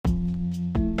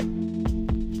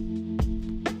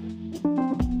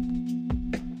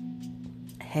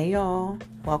Hey y'all,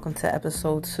 welcome to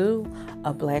episode 2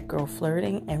 of Black Girl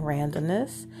Flirting and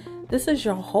Randomness. This is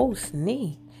your host,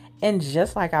 Nee. And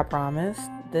just like I promised,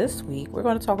 this week we're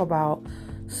going to talk about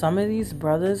some of these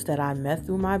brothers that I met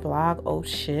through my blog, Oh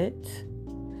Shit.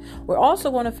 We're also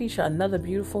going to feature another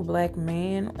beautiful black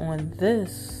man on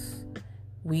this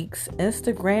week's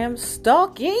Instagram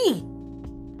Stalky.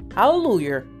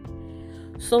 Hallelujah.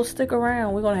 So stick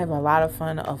around. We're going to have a lot of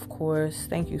fun, of course.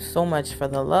 Thank you so much for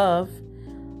the love.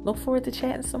 Look forward to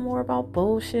chatting some more about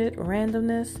bullshit,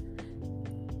 randomness.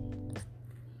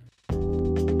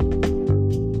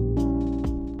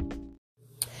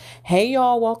 Hey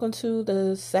y'all, welcome to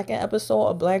the second episode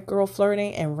of Black Girl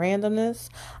Flirting and Randomness.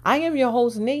 I am your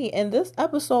host, Nee, and this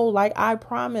episode, like I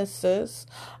promised, sis,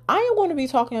 I am going to be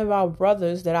talking about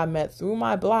brothers that I met through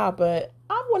my blog, but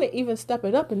I want to even step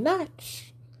it up a notch.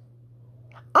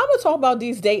 I'm going to talk about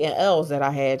these dating L's that I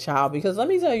had, child, because let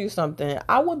me tell you something.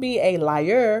 I would be a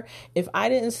liar if I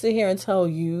didn't sit here and tell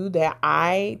you that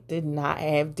I did not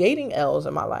have dating L's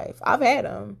in my life. I've had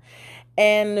them.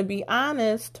 And to be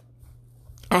honest,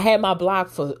 I had my blog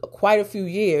for quite a few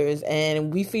years,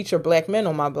 and we feature black men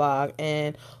on my blog.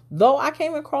 And though I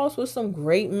came across with some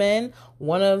great men,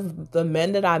 one of the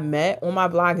men that I met on my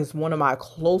blog is one of my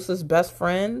closest best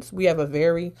friends. We have a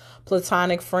very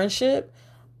platonic friendship.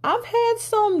 I've had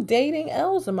some dating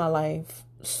L's in my life.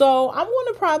 So I'm going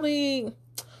to probably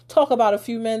talk about a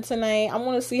few men tonight. I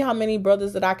want to see how many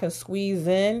brothers that I can squeeze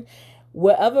in.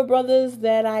 Whatever brothers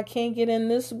that I can't get in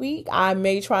this week, I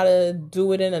may try to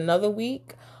do it in another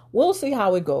week. We'll see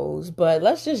how it goes, but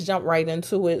let's just jump right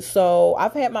into it. So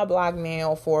I've had my blog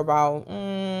now for about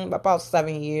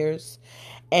 7 years,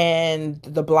 and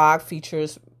the blog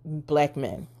features black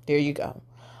men. There you go.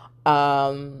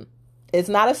 It's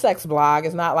not a sex blog.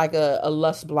 It's not like a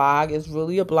lust blog. It's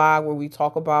really a blog where we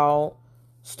talk about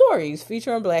stories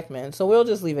featuring black men. So we'll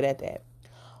just leave it at that.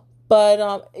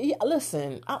 But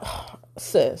listen,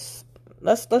 sis,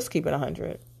 let's keep it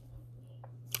 100.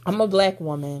 I'm a black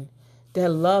woman that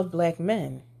love black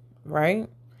men, right?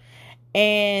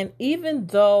 And even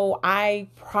though I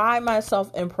pride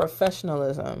myself in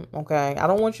professionalism, okay, I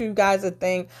don't want you guys to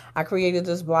think I created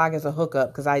this blog as a hookup,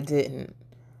 because I didn't.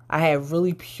 I have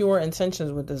really pure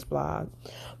intentions with this blog.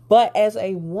 But as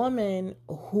a woman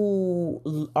who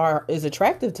is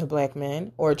attracted to black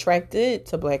men or attracted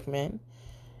to black men,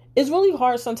 it's really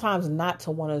hard sometimes not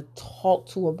to want to talk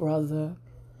to a brother,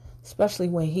 especially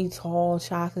when he tall,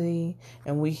 chocolatey,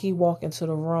 and when he walk into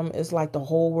the room, it's like the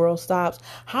whole world stops.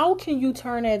 How can you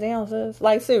turn that down, sis?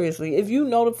 Like, seriously, if you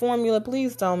know the formula,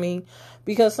 please tell me.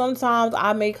 Because sometimes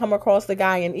I may come across the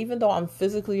guy, and even though I'm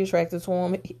physically attracted to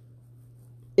him,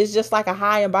 it's just like a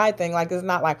high and by thing. Like, it's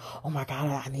not like, oh my God,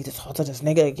 I need to talk to this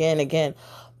nigga again.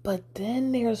 But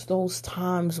then there's those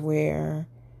times where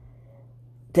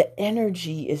the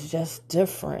energy is just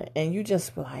different. And you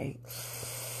just be like,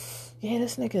 yeah,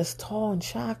 this nigga is tall and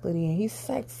chocolatey and he's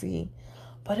sexy.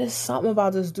 But it's something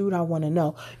about this dude I want to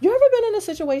know. You ever been in a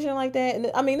situation like that?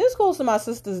 And I mean, this goes to my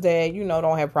sister's dad.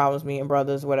 Don't have problems meeting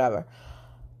brothers, whatever.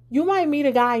 You might meet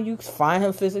a guy and you find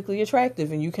him physically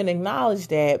attractive and you can acknowledge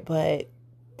that, but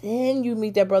then you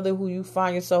meet that brother who you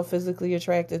find yourself physically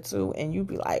attracted to, and you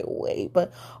be like, wait,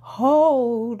 but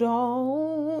hold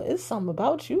on. It's something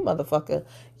about you, motherfucker.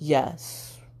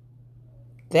 Yes.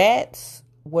 That's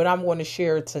what I'm going to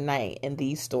share tonight in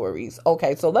these stories.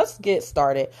 Okay, so let's get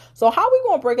started. So how we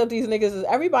going to break up these niggas is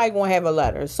everybody going to have a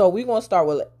letter. So we're going to start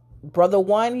with brother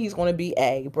 1, he's going to be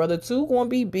A. Brother 2 going to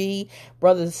be B.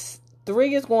 Brother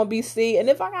 3 is going to be C. And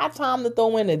if I got time to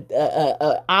throw in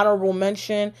a honorable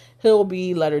mention, he'll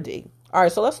be letter D. All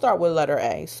right, so let's start with letter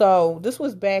A. So this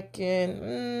was back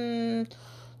in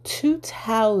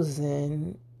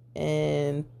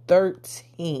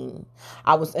 2013.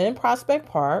 I was in Prospect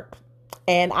Park.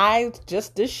 And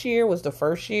this year was the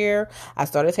first year I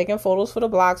started taking photos for the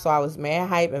blog. So I was mad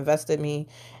hype, invested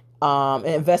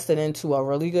into a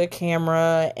really good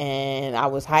camera, and I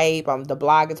was hype. The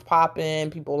blog is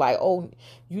popping. People like, oh,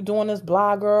 you doing this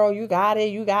blog, girl? You got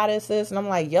it, sis. And I'm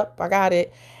like, yep, I got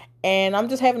it. And I'm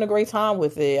just having a great time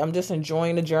with it. I'm just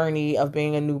enjoying the journey of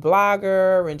being a new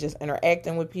blogger and just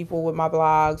interacting with people with my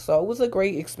blog. So it was a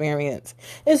great experience.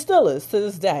 It still is to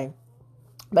this day.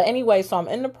 But anyway, so I'm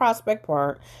in the Prospect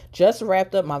Park, just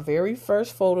wrapped up my very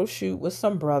first photo shoot with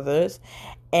some brothers,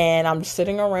 and I'm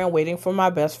sitting around waiting for my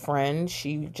best friend.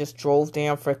 She just drove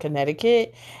down for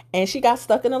Connecticut, and she got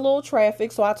stuck in a little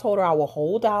traffic, so I told her I will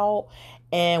hold out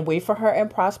and wait for her in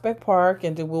Prospect Park,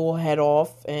 and then we will head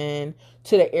off and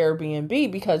to the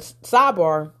Airbnb, because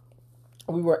sidebar,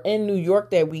 We were in New York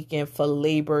that weekend for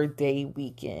Labor Day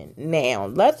weekend. Now,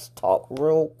 let's talk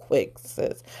real quick,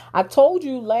 sis. I told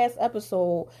you last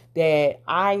episode that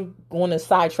I'm going to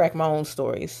sidetrack my own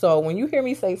story. So when you hear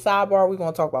me say sidebar, we're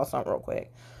going to talk about something real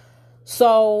quick.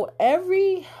 So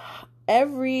every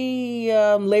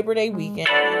Labor Day weekend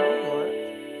in New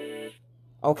York,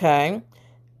 okay,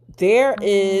 there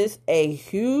is a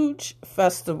huge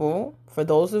festival, for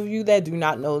those of you that do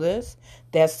not know this,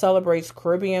 that celebrates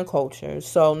Caribbean culture.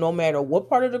 So no matter what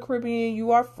part of the Caribbean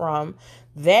you are from,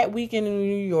 that weekend in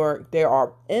New York, there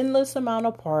are endless amount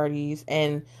of parties,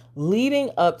 and leading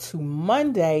up to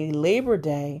Monday, Labor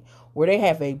Day, where they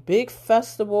have a big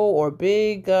festival or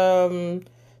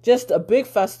just a big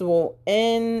festival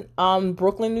in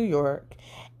Brooklyn, New York.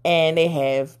 And they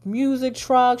have music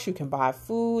trucks. You can buy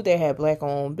food. They have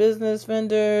black-owned business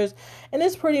vendors. And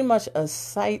it's pretty much a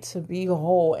sight to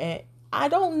behold. And I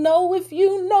don't know if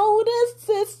you know this,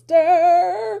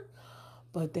 sister,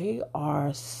 but oh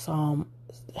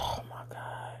my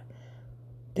God.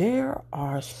 There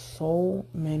are so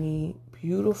many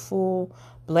beautiful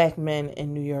black men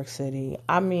in New York City.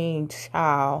 I mean,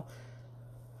 child,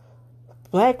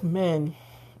 black men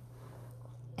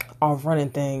are running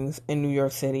things in New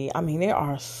York City. I mean, they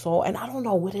are and I don't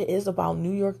know what it is about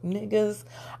New York niggas.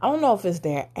 I don't know if it's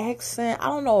their accent. I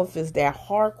don't know if it's their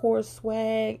hardcore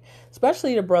swag,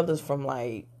 especially the brothers from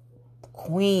like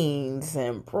Queens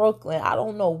and Brooklyn. I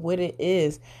don't know what it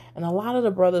is. And a lot of the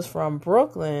brothers from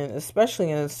Brooklyn, especially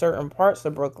in certain parts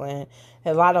of Brooklyn,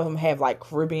 a lot of them have like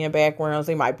Caribbean backgrounds.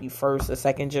 They might be first or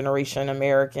second generation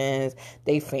Americans.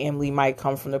 They family might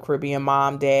come from the Caribbean.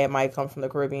 Mom, dad might come from the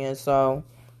Caribbean. So,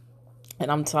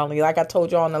 and I'm telling you, like I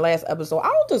told y'all in the last episode, I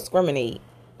don't discriminate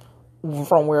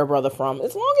from where a brother from.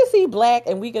 As long as he black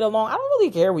and we get along, I don't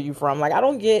really care where you from. Like, I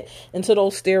don't get into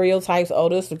those stereotypes. Oh,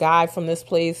 this guy from this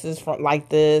place is from like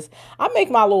this. I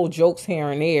make my little jokes here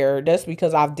and there. That's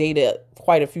because I've dated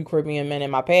quite a few Caribbean men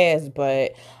in my past,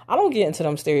 but I don't get into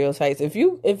them stereotypes.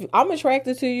 If I'm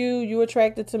attracted to you, you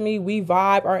attracted to me, we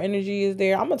vibe, our energy is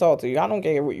there, I'm gonna talk to you. I don't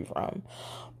care where you from.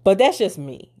 But that's just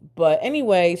me. But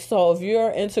anyway, so if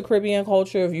you're into Caribbean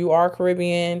culture, if you are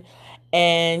Caribbean,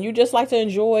 and you just like to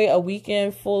enjoy a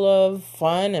weekend full of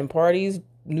fun and parties,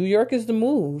 New York is the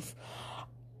move.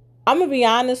 I'm going to be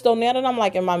honest, though, now that I'm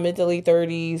like in my mid to late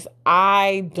 30s,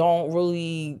 I don't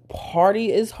really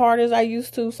party as hard as I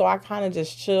used to. So I kind of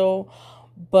just chill.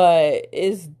 But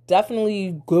it's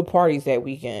definitely good parties that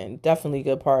weekend. Definitely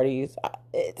good parties.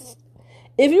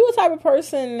 If you're a type of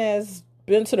person that's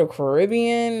been to the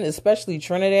Caribbean, especially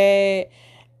Trinidad,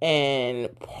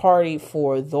 and party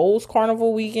for those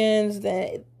carnival weekends,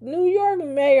 then New York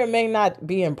may or may not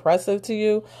be impressive to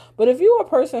you. But if you're a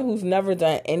person who's never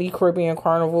done any Caribbean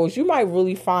carnivals, you might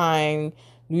really find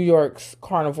New York's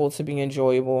carnival to be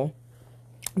enjoyable.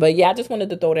 But yeah, I just wanted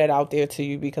to throw that out there to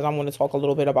you because I want to talk a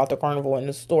little bit about the carnival and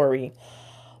the story.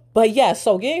 But yeah,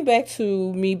 so getting back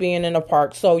to me being in the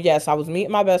park. So yes, I was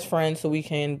meeting my best friend so we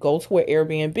can go to an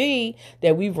Airbnb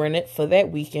that we rented for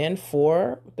that weekend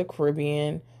for the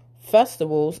Caribbean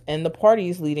festivals and the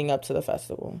parties leading up to the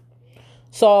festival.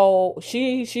 So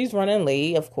she's running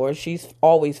late, of course. She's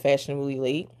always fashionably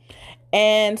late.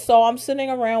 And so I'm sitting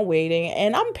around waiting,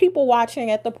 and I'm people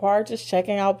watching at the park, just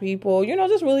checking out people,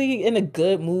 just really in a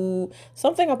good mood.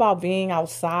 Something about being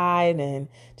outside and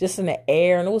just in the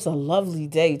air. And it was a lovely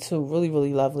day too, really,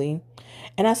 really lovely.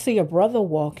 And I see a brother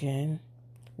walking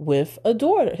with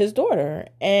his daughter,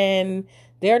 and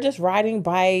they're just riding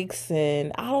bikes.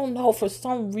 And I don't know, for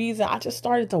some reason, I just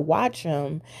started to watch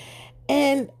him.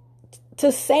 And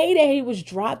to say that he was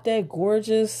drop dead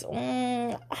gorgeous,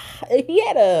 he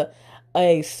had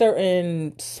a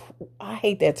certain, I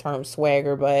hate that term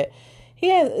swagger, but he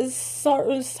has a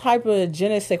certain type of je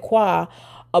ne sais quoi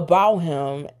about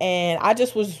him. And I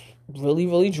just was really,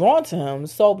 really drawn to him.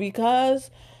 So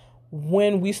because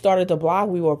when we started the blog,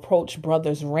 we would approach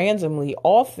brothers randomly,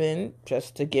 often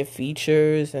just to get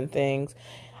features and things.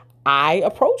 I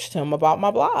approached him about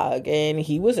my blog, and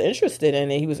he was interested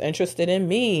in it. He was interested in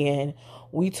me, and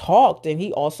we talked. And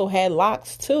he also had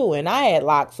locks too, and I had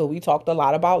locks, so we talked a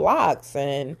lot about locks.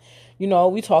 And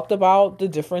we talked about the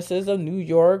differences of New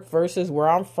York versus where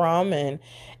I'm from, and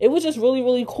it was just really,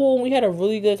 really cool. We had a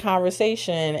really good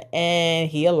conversation,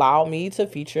 and he allowed me to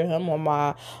feature him on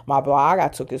my blog. I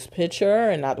took his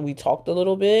picture, and we talked a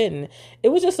little bit, and it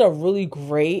was just a really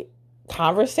great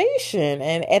conversation.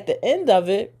 And at the end of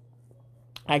it,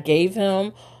 I gave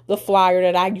him the flyer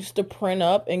that I used to print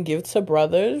up and give to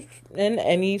brothers in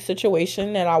any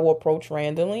situation that I will approach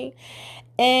randomly.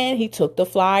 And he took the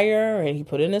flyer and he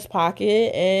put it in his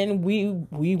pocket, and we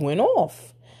went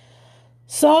off.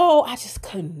 So I just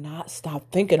could not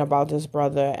stop thinking about this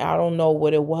brother. I don't know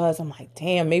what it was. I'm like,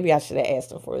 damn, maybe I should have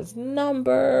asked him for his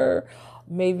number.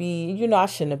 Maybe, I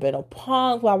shouldn't have been a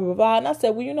punk, blah, blah, blah. And I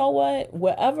said, well, you know what?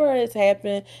 Whatever has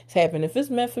happened, it's happened. If it's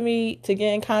meant for me to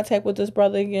get in contact with this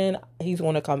brother again, he's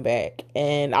going to come back.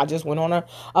 And I just went on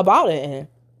about it. And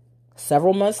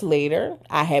several months later,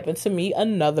 I happened to meet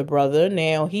another brother.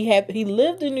 Now, he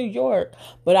lived in New York,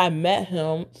 but I met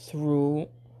him through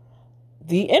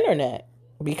the internet.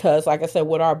 Because, like I said,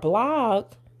 with our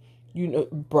blog,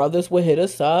 brothers would hit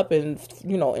us up and,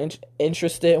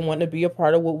 interested and wanting to be a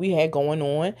part of what we had going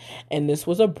on. And this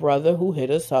was a brother who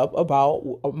hit us up about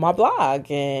my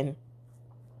blog. And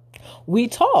we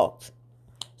talked.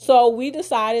 So we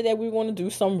decided that we want to do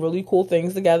some really cool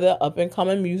things together, up and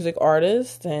coming music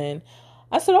artists. And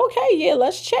I said, okay, yeah,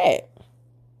 let's chat.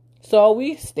 So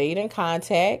we stayed in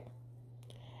contact.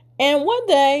 And one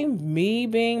day, me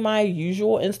being my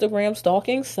usual Instagram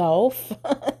stalking self,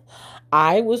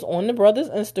 I was on the brother's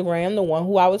Instagram, the one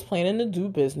who I was planning to do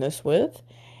business with,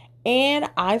 and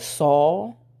I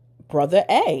saw Brother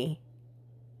A.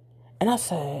 And I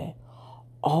said,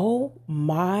 oh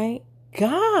my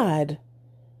God,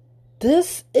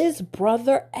 this is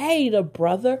Brother A, the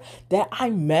brother that I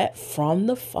met from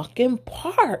the fucking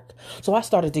park. So I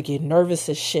started to get nervous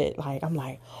as shit. I'm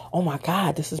like, oh my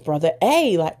God, this is Brother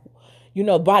A.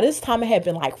 By this time it had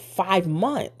been 5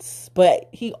 months, but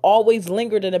he always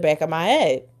lingered in the back of my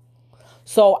head.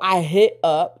 So I hit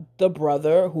up the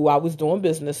brother who I was doing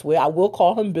business with. I will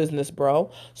call him Business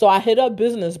Bro. So I hit up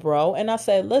Business Bro and I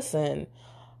said, listen,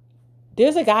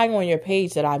 there's a guy on your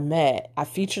page that I met. I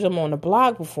featured him on the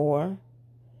blog before.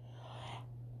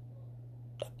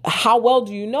 How well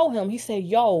do you know him? He said,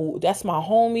 yo, that's my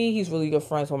homie. He's really good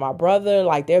friends with my brother.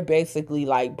 They're basically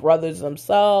brothers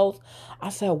themselves. I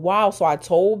said, wow. So I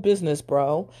told Business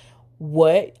Bro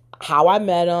how I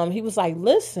met him. He was like,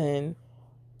 listen,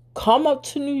 come up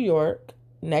to New York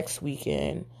next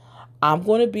weekend. I'm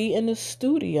going to be in the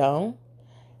studio.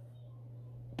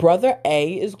 Brother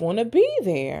A is going to be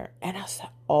there. And I said,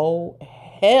 oh,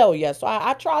 hell yeah. So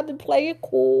I tried to play it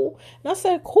cool. And I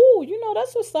said, cool,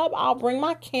 that's what's up. I'll bring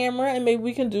my camera and maybe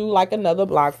we can do another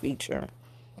blog feature.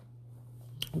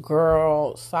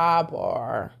 Girl,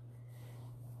 sidebar.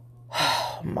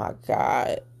 Oh my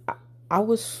God. I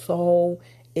was so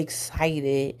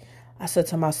excited. I said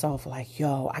to myself,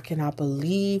 yo, I cannot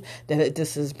believe that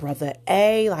this is Brother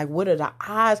A. What are the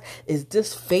odds? Is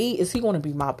this fate? Is he going to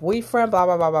be my boyfriend? Blah,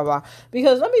 blah, blah, blah, blah.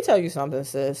 Because let me tell you something,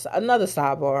 sis. Another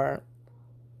sidebar.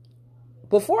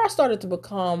 Before I started to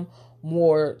become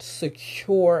more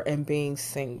secure in being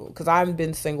single, because I've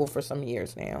been single for some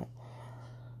years now,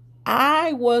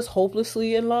 I was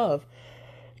hopelessly in love.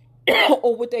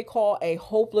 Or what they call a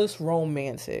hopeless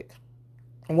romantic.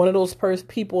 One of those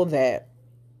people that,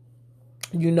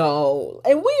 and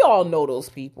we all know those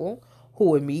people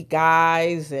who would meet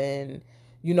guys and,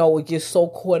 would get so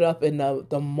caught up in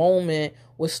the moment,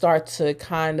 would start to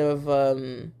kind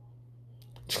of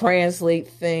translate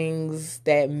things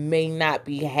that may not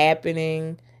be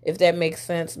happening, if that makes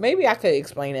sense. Maybe I could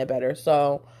explain it better.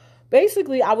 So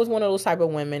basically, I was one of those type of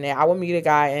women that I would meet a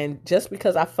guy, and just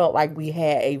because I felt like we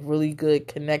had a really good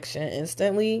connection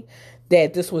instantly,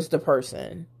 that this was the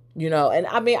person. And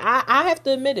I mean, I have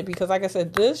to admit it because, like I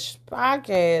said, this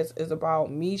podcast is about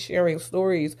me sharing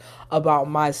stories about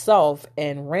myself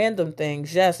and random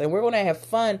things. Yes, and we're going to have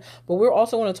fun, but we're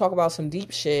also going to talk about some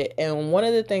deep shit. And one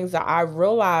of the things that I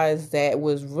realized that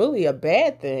was really a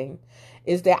bad thing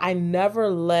is that I never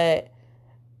let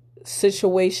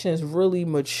situations really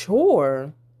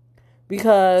mature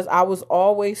because I was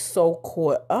always so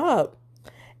caught up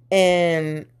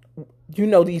and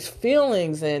these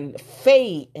feelings and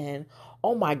fate and,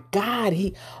 oh my God,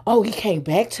 he came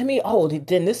back to me. Oh,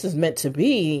 then this is meant to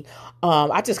be.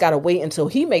 I just got to wait until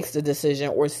he makes the decision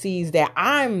or sees that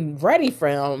I'm ready for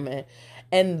him.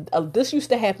 And this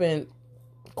used to happen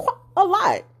quite a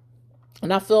lot.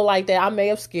 And I feel like that I may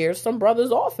have scared some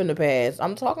brothers off in the past.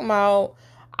 I'm talking about,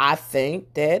 I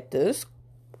think that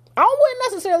I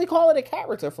wouldn't necessarily call it a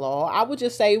character flaw. I would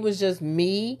just say it was just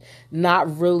me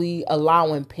not really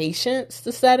allowing patience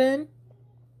to set in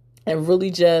and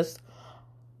really just,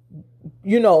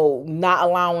 not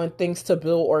allowing things to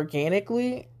build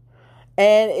organically.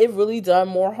 And it really done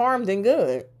more harm than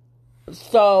good.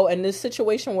 So in this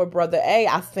situation with Brother A,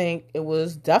 I think it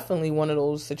was definitely one of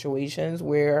those situations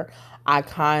where I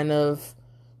kind of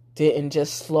didn't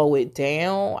just slow it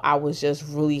down. I was just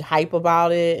really hype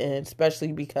about it, and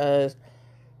especially because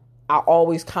I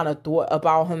always kind of thought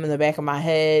about him in the back of my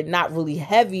head. Not really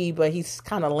heavy, but he's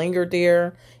kind of lingered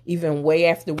there even way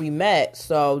after we met.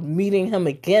 So meeting him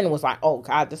again was like, oh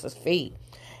God, this is fate.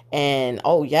 And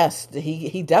oh yes,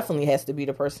 he definitely has to be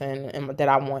the person that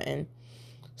I want in.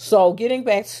 So getting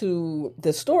back to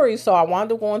the story, so I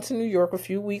wound up going to New York a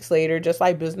few weeks later, just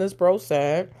like Business Bro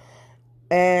said.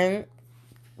 And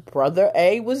Brother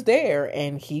A was there,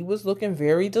 and he was looking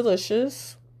very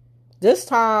delicious. This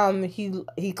time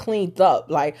he cleaned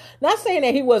up. Like, not saying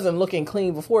that he wasn't looking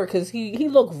clean before, because he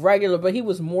looked regular, but he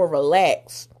was more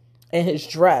relaxed in his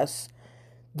dress.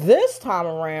 This time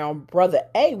around, Brother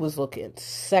A was looking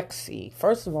sexy.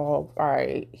 First of all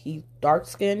right, he dark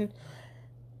skinned,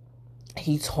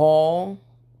 he tall,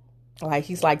 like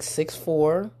he's like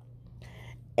 6'4",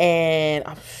 and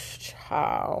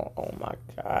oh my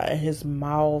God, his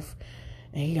mouth.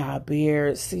 And he got a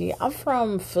beard. See, I'm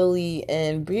from Philly,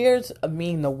 and beards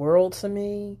mean the world to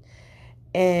me.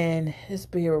 And his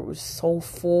beard was so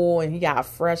full, and he got a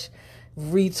fresh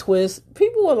retwist.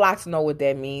 People would like to know what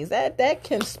that means. That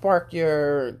can spark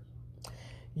your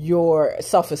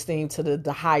self-esteem to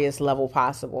the highest level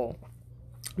possible.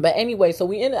 But anyway, so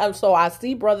we ended up. So I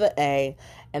see Brother A,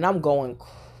 and I'm going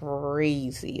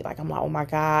crazy. Like, I'm like, oh my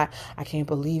God, I can't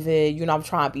believe it. I'm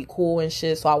trying to be cool and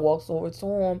shit. So I walked over to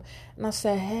him and I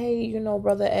said, hey,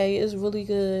 Brother A, it's really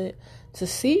good to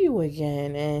see you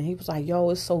again. And he was like, yo,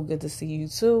 it's so good to see you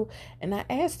too. And I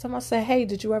asked him, I said, hey,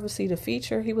 did you ever see the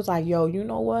feature? He was like, yo, you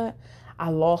know what? I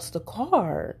lost the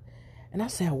card. And I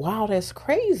said, wow, that's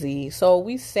crazy. So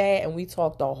we sat and we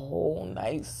talked the whole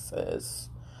night, sis.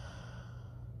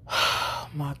 Oh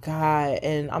my God.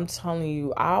 And I'm telling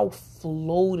you, I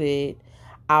floated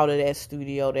out of that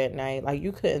studio that night. Like,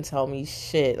 you couldn't tell me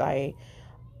shit. Like,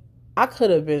 I could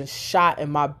have been shot in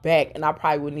my back and I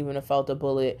probably wouldn't even have felt a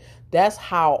bullet. That's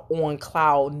how on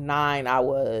cloud 9 I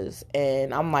was.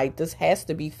 And I'm like, this has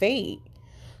to be fate.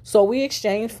 So we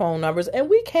exchanged phone numbers and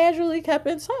we casually kept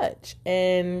in touch.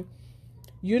 And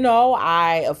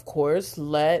I, of course,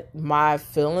 let my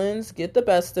feelings get the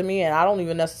best of me. And I don't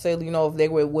even necessarily know if they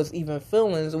was even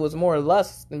feelings. It was more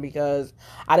lust because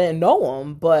I didn't know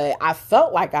him. But I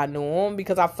felt like I knew him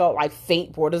because I felt like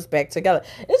fate brought us back together.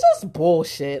 It's just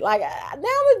bullshit. Like, now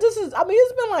that this is,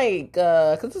 it's been like,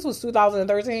 because this was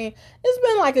 2013. It's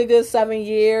been like a good 7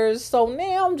 years. So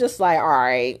now I'm just like, all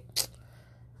right.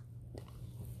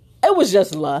 It was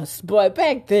just lust. But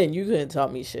back then, you couldn't tell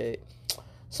me shit.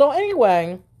 So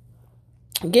anyway,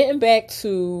 getting back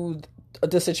to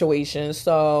the situation.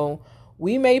 So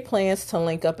we made plans to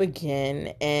link up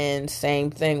again, and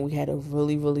same thing. We had a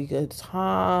really, really good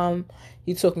time.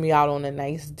 He took me out on a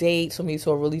nice date, took me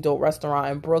to a really dope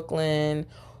restaurant in Brooklyn.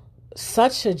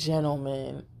 Such a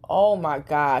gentleman. Oh my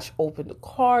gosh. Opened the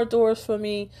car doors for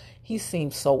me. He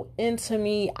seemed so into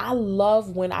me. I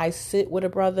love when I sit with a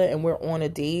brother and we're on a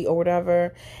date or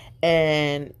whatever,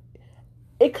 and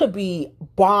it could be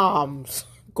bombs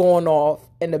going off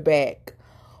in the back,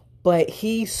 but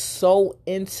he's so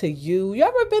into you. You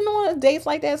ever been on dates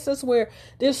like that, sis, where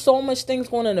there's so much things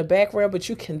going on in the background, but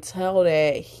you can tell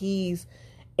that he's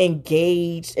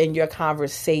engaged in your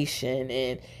conversation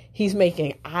and he's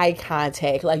making eye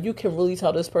contact. Like, you can really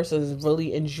tell this person is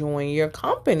really enjoying your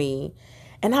company.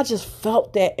 And I just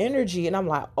felt that energy. And I'm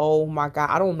like, oh my God,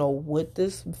 I don't know what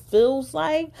this feels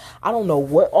like. I don't know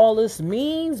what all this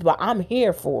means, but I'm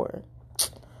here for it.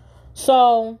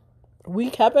 So we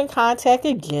kept in contact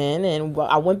again. And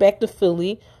I went back to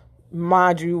Philly.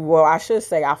 Mind you, well, I should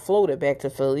say I floated back to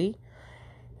Philly.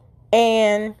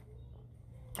 And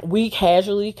we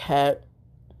casually kept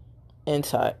in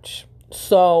touch.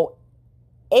 So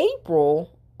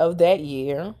April of that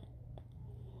year,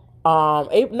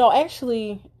 no,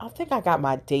 actually, I think I got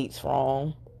my dates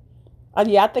wrong.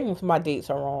 Yeah, I think my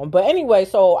dates are wrong. But anyway,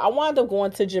 so I wound up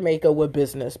going to Jamaica with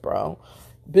Business Bro.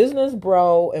 Business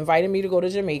Bro invited me to go to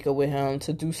Jamaica with him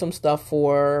to do some stuff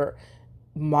for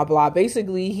my blog.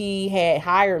 Basically, he had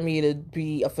hired me to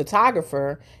be a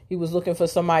photographer. He was looking for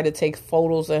somebody to take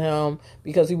photos of him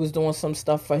because he was doing some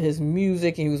stuff for his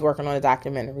music and he was working on a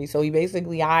documentary. So he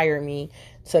basically hired me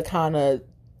to kind of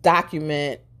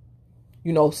document,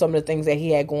 some of the things that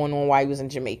he had going on while he was in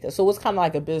Jamaica. So it was kind of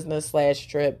like a business /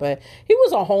 trip, but he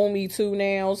was a homie too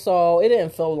now. So it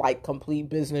didn't feel like complete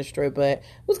business trip, but it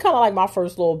was kind of like my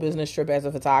first little business trip as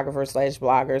a photographer /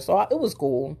 blogger. So it was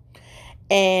cool.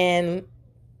 And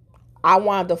I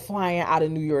wound up flying out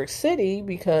of New York City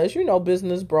because,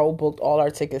 Business Bro booked all our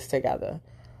tickets together.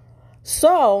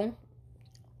 So,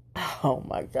 oh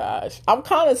my gosh. I'm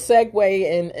kind of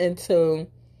segueing into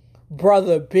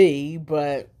Brother B,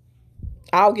 but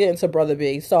I'll get into Brother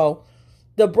B. So,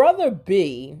 the Brother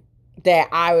B, that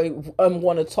I am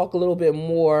going to talk a little bit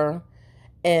more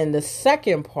in the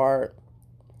second part.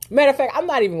 Matter of fact, I'm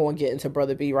not even going to get into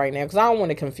Brother B right now because I don't want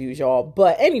to confuse y'all.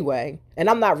 But anyway, and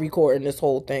I'm not recording this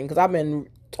whole thing because I've been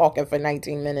talking for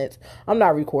 19 minutes. I'm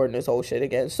not recording this whole shit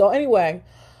again. So anyway,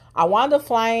 I wound up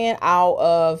flying out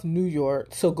of New York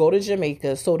to go to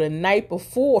Jamaica. So the night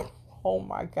before, oh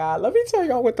my God, let me tell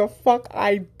y'all what the fuck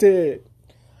I did.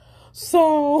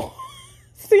 So,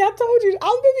 see, I told you, I'm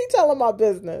going to be telling my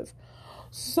business.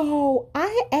 So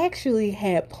I actually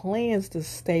had plans to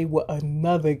stay with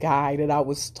another guy that I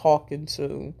was talking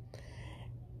to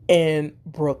in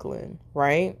Brooklyn,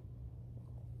 right?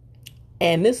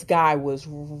 And this guy was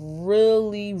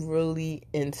really, really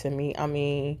into me. I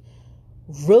mean,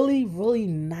 really, really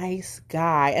nice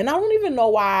guy. And I don't even know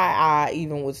why I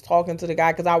even was talking to the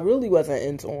guy because I really wasn't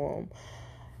into him.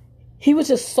 He was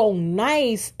just so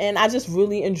nice and I just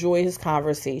really enjoyed his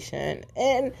conversation.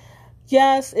 And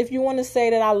yes, if you want to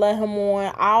say that I let him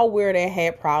on, I'll wear that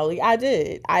hat proudly. I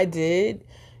did,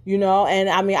 you know, and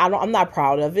I mean, I'm not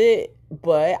proud of it,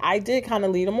 but I did kind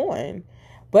of lead him on.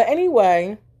 But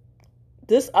anyway,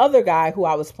 this other guy who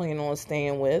I was planning on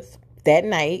staying with that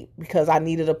night, because I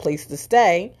needed a place to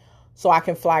stay so I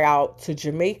can fly out to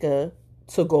Jamaica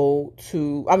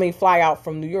fly out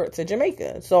from New York to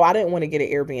Jamaica. So I didn't want to get an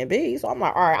Airbnb. So I'm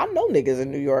like, all right, I know niggas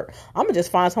in New York. I'm going to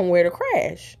just find somewhere to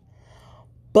crash.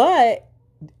 But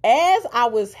as I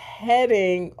was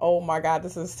heading, oh my God,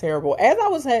 this is terrible. As I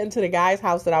was heading to the guy's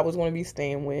house that I was going to be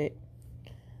staying with,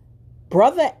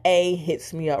 Brother A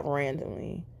hits me up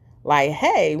randomly. Like,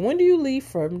 hey, when do you leave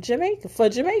for Jamaica?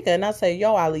 And I say,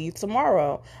 yo, I leave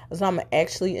tomorrow. So I'm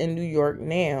actually in New York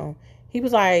now. He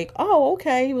was like, oh,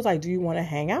 okay. He was like, do you want to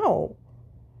hang out?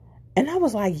 And I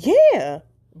was like, yeah.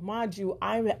 Mind you,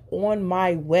 I'm on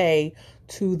my way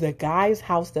to the guy's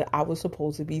house that I was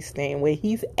supposed to be staying with.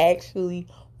 He's actually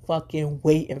fucking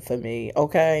waiting for me,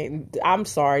 okay? I'm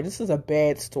sorry. This is a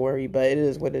bad story, but it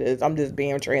is what it is. I'm just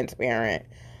being transparent.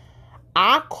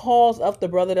 I calls up the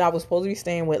brother that I was supposed to be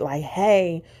staying with like,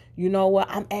 hey, you know what?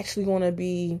 I'm actually going to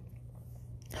be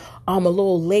a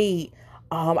little late.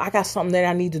 I got something that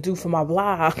I need to do for my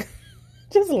blog.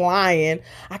 Just lying.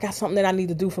 I got something that I need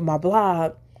to do for my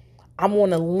blog. I'm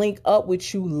going to link up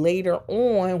with you later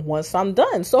on once I'm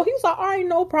done. So he was like, all right,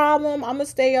 no problem. I'm going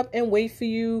to stay up and wait for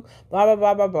you, blah, blah,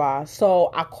 blah, blah, blah.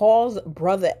 So I called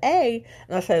Brother A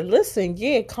and I said, listen,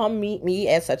 yeah, come meet me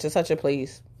at such and such a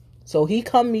place. So he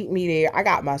come meet me there. I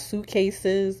got my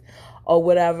suitcases or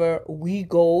whatever. We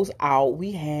goes out.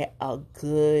 We had a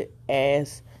good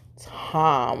ass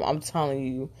time. I'm telling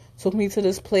you. Took me to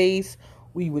this place.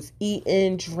 We was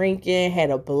eating, drinking,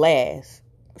 had a blast.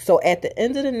 So at the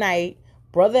end of the night,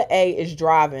 Brother A is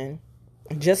driving.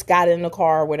 Just got in the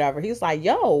car or whatever. He's like,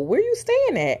 yo, where you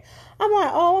staying at? I'm like,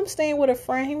 oh, I'm staying with a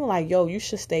friend. He was like, yo, you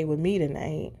should stay with me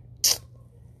tonight.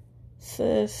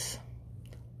 Sis,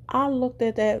 I looked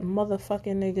at that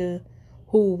motherfucking nigga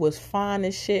who was fine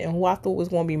as shit and who I thought was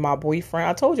going to be my boyfriend.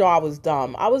 I told y'all I was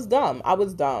dumb. I was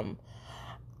dumb.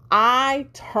 I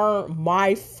turned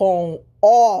my phone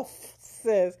off,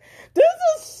 sis. This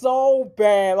is so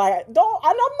bad. Like, and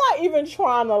I'm not even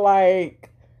trying to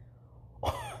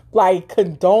like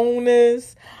condone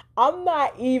this. I'm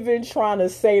not even trying to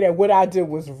say that what I did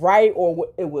was right or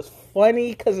it was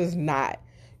funny, because it's not.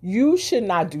 You should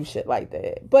not do shit like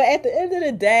that. But at the end of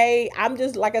the day, I'm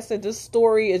just, like I said, this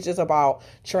story is just about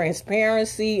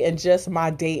transparency and just my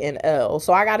dating L.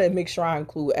 So I got to make sure I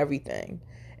include everything.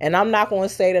 And I'm not going to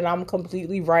say that I'm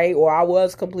completely right or I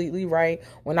was completely right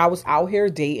when I was out here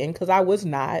dating, because I was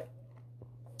not.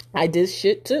 I did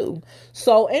shit too.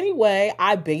 So anyway,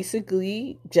 I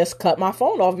basically just cut my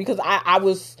phone off because I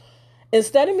was...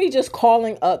 Instead of me just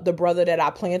calling up the brother that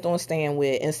I planned on staying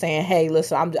with and saying, hey,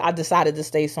 listen, I decided to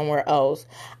stay somewhere else,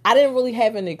 I didn't really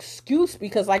have an excuse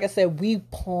because, like I said, we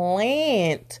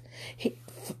planned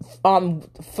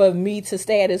for me to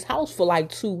stay at his house for like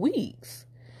 2 weeks.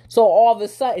 So all of a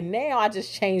sudden now I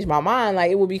just changed my mind.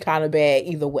 Like, it would be kind of bad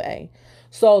either way.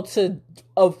 So to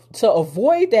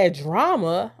avoid that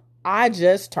drama, I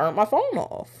just turned my phone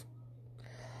off.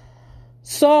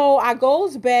 So I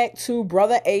goes back to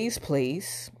Brother A's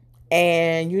place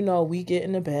and, we get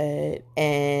in the bed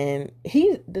and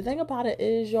the thing about it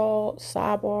is, y'all,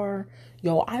 sidebar,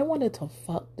 I wanted to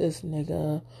fuck this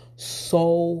nigga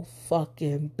so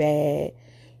fucking bad.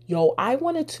 I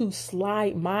wanted to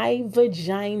slide my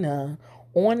vagina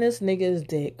on this nigga's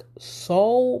dick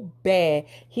so bad.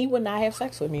 He would not have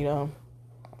sex with me though.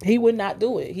 He would not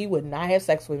do it. He would not have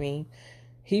sex with me.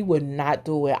 He would not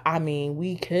do it. I mean,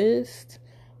 we kissed,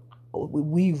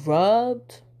 we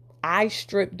rubbed, I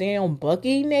stripped down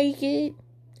Bucky naked,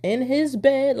 in his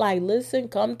bed, like, listen,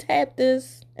 come tap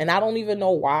this. And I don't even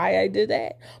know why I did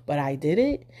that, but I did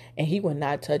it. And he would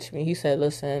not touch me. He said,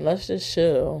 listen, let's just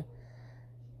chill.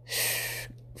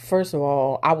 First of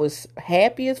all, I was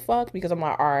happy as fuck because I'm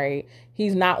like, all right,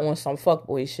 he's not on some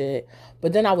fuckboy shit.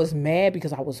 But then I was mad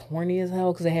because I was horny as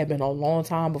hell because it had been a long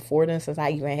time before then since I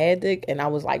even had dick. And I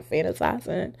was like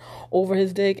fantasizing over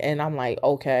his dick. And I'm like,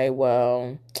 okay,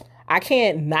 well, I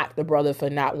can't knock the brother for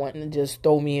not wanting to just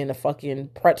throw me in the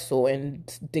fucking pretzel and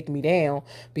dick me down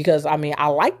because, I mean, I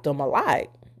liked him a lot.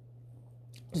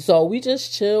 So we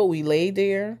just chilled. We laid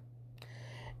there.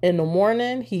 In the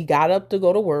morning, he got up to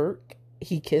go to work.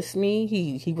 He kissed me.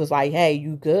 He was like, hey,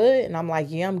 you good? And I'm like,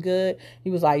 yeah, I'm good. He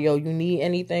was like, yo, you need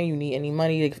anything? You need any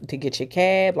money to get your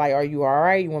cab? Like, are you all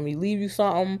right? You want me to leave you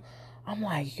something? I'm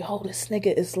like, yo, this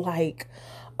nigga is like,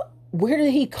 where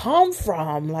did he come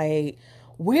from? Like,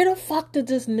 where the fuck did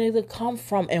this nigga come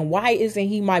from? And why isn't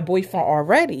he my boyfriend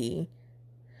already?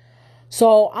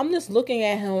 So I'm just looking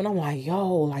at him and I'm like, yo,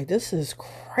 like, this is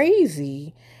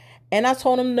crazy. And I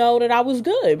told him no, that I was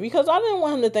good because I didn't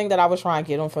want him to think that I was trying to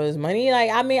get him for his money.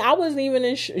 Like, I mean, I wasn't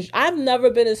even I've never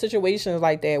been in situations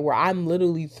like that where I'm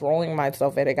literally throwing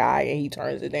myself at a guy and he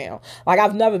turns it down. Like,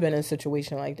 I've never been in a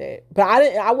situation like that. But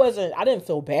I didn't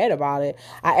feel bad about it.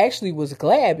 I actually was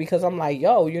glad because I'm like,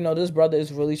 yo, you know, this brother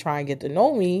is really trying to get to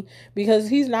know me because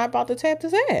he's not about to tap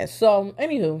his ass. So,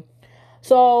 anywho.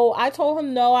 So I told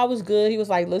him no, I was good. He was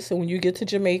like, listen, when you get to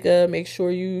Jamaica, make sure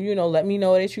you let me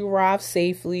know that you arrive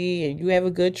safely and you have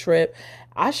a good trip.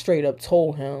 I straight up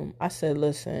told him, I said,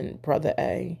 listen, brother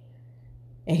A.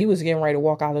 And he was getting ready to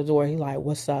walk out the door. He like,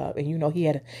 what's up? And he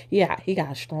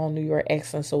got a strong New York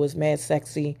accent, so it's mad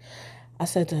sexy. I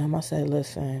said to him, I said,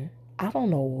 listen, I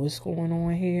don't know what's going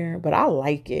on here, but I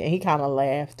like it. And he kind of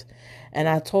laughed. And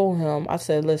I told him, I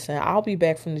said, listen, I'll be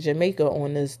back from Jamaica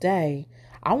on this day.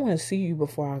 I want to see you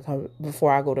before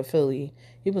I go to Philly.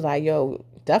 He was like, yo,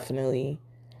 definitely.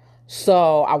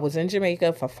 So I was in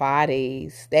Jamaica for 5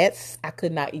 days. I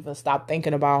could not even stop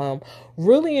thinking about him.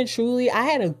 Really and truly, I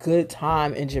had a good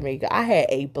time in Jamaica. I had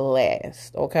a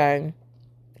blast, okay?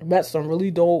 Met some really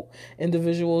dope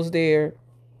individuals there.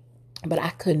 But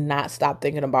I could not stop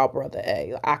thinking about Brother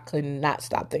A. I could not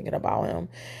stop thinking about him.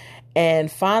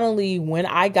 And finally, when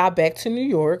I got back to New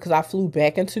York, because I flew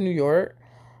back into New York,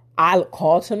 I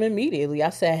called him immediately. I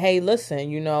said, hey, listen,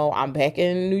 I'm back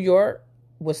in New York.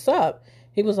 What's up?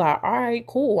 He was like, all right,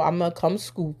 cool. I'm going to come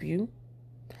scoop you.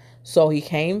 So he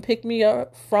came pick me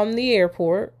up from the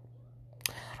airport.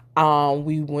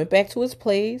 We went back to his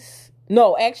place.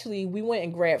 No, actually, we went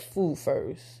and grabbed food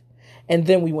first. And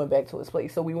then we went back to his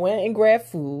place. So we went and grabbed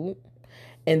food.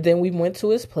 And then we went to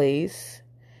his place.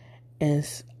 And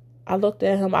I looked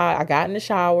at him. I got in the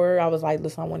shower. I was like,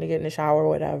 listen, I want to get in the shower or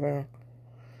whatever.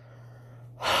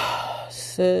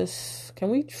 Sis, can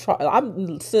we try?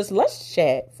 Sis, let's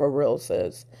chat for real,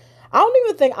 sis. I don't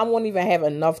even think I won't even have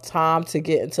enough time to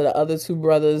get into the other two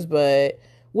brothers, but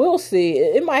we'll see.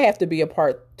 It might have to be a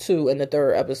part 2 in the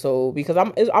 3rd episode because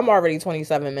I'm already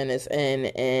 27 minutes in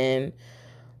and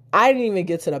I didn't even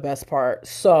get to the best part.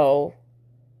 So,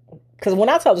 because when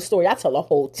I tell the story, I tell the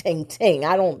whole ting.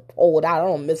 I don't hold out. I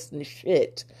don't miss the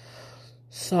shit.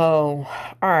 So,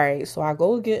 all right. So I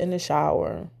go get in the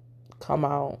shower. Come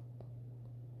out.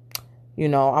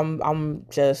 I'm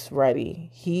just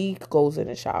ready. He goes in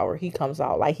the shower. He comes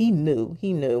out like he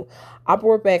knew. I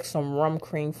brought back some rum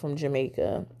cream from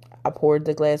Jamaica. I poured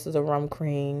the glasses of rum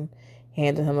cream,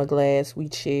 handed him a glass. We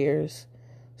cheers.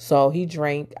 So he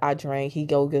drank. I drank. He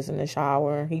gets in the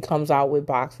shower. He comes out with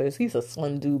boxers. He's a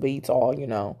slim dude, but he's tall,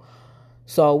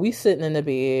 So we sitting in the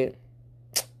bed.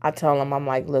 I tell him, I'm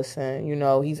like, listen,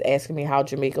 he's asking me how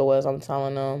Jamaica was. I'm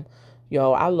telling him,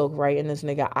 yo, I look right in this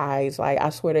nigga eyes. Like,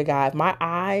 I swear to God, if my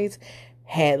eyes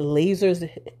had lasers,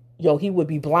 yo, he would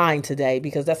be blind today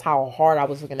because that's how hard I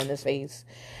was looking in his face.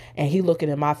 And he looking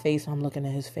at my face, I'm looking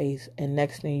at his face. And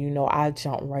next thing you know, I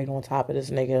jumped right on top of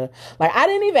this nigga. Like, I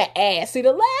didn't even ask. See,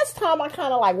 the last time I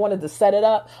kind of like wanted to set it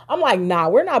up, I'm like, nah,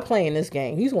 we're not playing this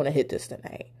game. He's going to hit this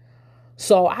tonight.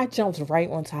 So I jumped right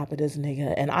on top of this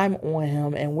nigga and I'm on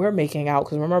him and we're making out.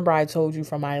 Because remember I told you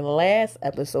from my last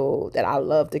episode that I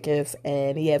love to kiss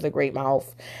and he has a great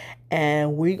mouth.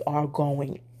 And we are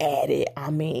going at it. I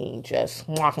mean, just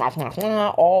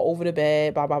all over the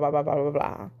bed, blah, blah, blah, blah, blah, blah,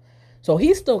 blah. So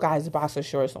he still got his boxer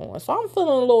shorts on. So I'm feeling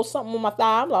a little something on my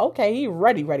thigh. I'm like, okay, he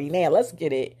ready now. Let's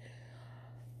get it.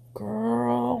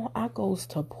 Girl, I goes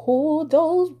to pull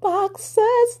those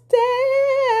boxers down.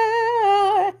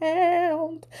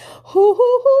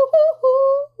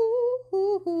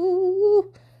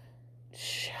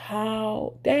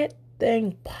 Child, that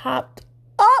thing popped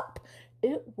up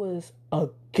it was a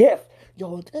gift.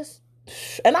 Yo, this,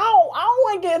 and I don't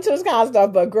want to get into this kind of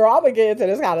stuff, but girl, I'm going to get into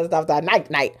this kind of stuff that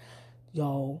night.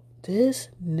 Yo, this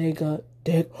nigga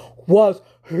dick was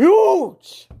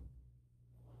huge.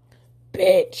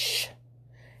 Bitch.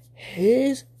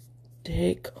 His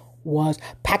dick was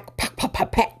pack,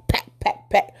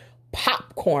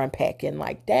 popcorn packing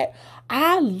like that.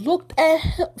 I looked at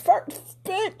him first,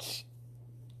 bitch.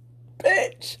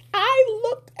 I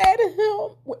looked at him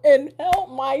and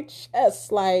held my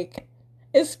chest like,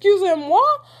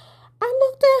 excusez-moi. I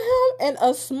looked at him and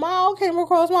a smile came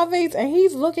across my face and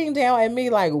he's looking down at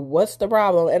me like, what's the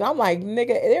problem? And I'm like, nigga,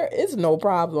 there is no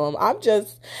problem. I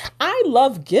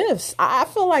love gifts. I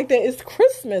feel like that it's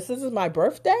Christmas. This is my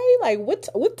birthday. Like,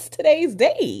 what's today's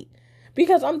date?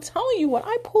 Because I'm telling you, when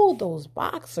I pulled those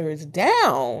boxers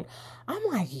down, I'm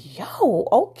like, yo,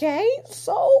 okay,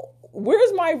 so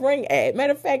where's my ring at?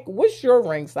 Matter of fact, what's your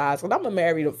ring size? Because I'm going to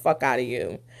marry the fuck out of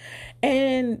you.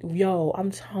 And yo,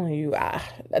 I'm telling you,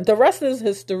 the rest is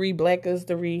history, black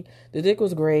history. The dick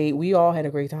was great. We all had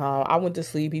a great time. I went to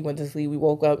sleep. He went to sleep. We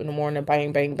woke up in the morning,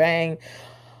 bang, bang, bang.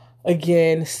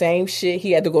 Again, same shit.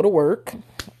 He had to go to work.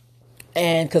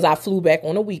 And because I flew back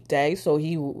on a weekday. So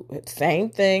same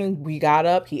thing. We got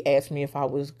up. He asked me if I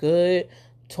was good.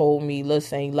 Told me,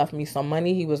 listen, he left me some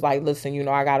money. He was like, listen,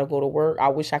 I got to go to work. I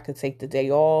wish I could take the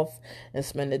day off and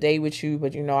spend the day with you.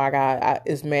 But,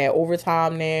 it's mad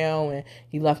overtime now. And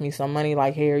he left me some money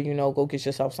like, here, go get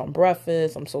yourself some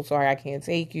breakfast. I'm so sorry I can't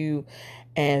take you.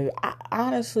 And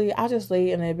honestly, I just laid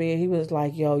in that bed. He was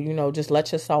like, yo, just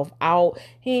let yourself out.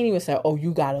 He ain't even said, oh,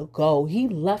 you got to go. He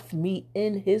left me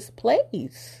in his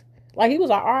place. Like, he was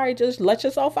like, all right, just let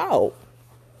yourself out.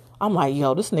 I'm like,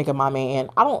 yo, this nigga, my man.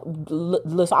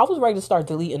 Listen, I was ready to start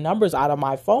deleting numbers out of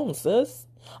my phone, sis.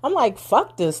 I'm like,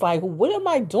 fuck this. Like, what am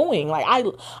I doing? Like,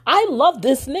 I love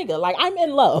this nigga. Like, I'm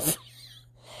in love.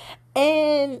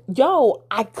 And, yo,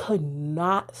 I could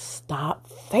not stop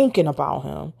thinking about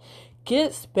him.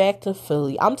 Gets back to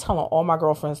Philly. I'm telling all my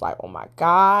girlfriends, like, oh, my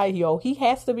God, yo, he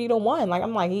has to be the one. Like,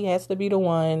 I'm like, he has to be the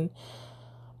one.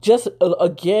 Just,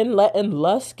 again, letting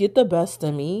lust get the best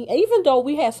of me. Even though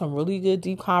we had some really good,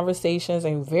 deep conversations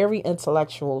and very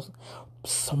intellectual,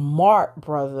 smart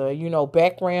brother,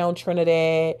 background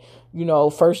Trinidad,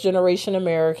 first generation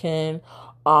American,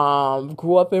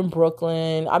 grew up in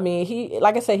Brooklyn. I mean, he,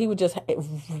 like I said, he would just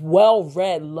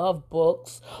well-read, love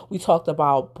books. We talked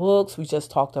about books. We just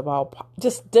talked about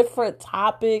just different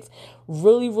topics,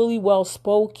 really, really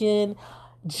well-spoken,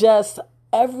 just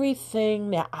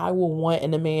everything that I would want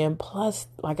in a man. Plus,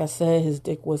 like I said, his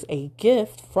dick was a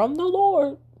gift from the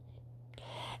Lord.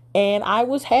 And I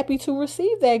was happy to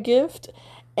receive that gift.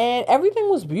 And everything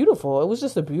was beautiful. It was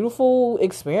just a beautiful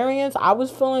experience. I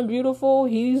was feeling beautiful.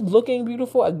 He's looking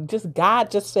beautiful. God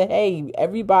just said, hey,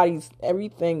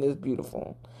 everything is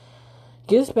beautiful.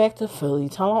 Gets back to Philly,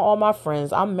 telling all my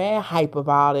friends, I'm mad hype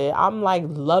about it. I'm like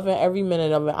loving every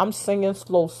minute of it. I'm singing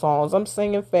slow songs. I'm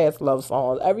singing fast love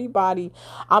songs. Everybody,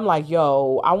 I'm like,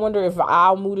 yo, I wonder if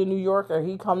I'll move to New York or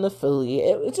he come to Philly.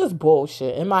 It's just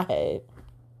bullshit in my head.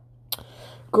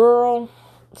 Girl,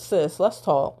 sis, let's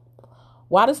talk.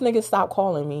 Why this nigga stop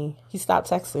calling me? He stopped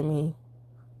texting me.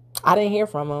 I didn't hear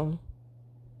from him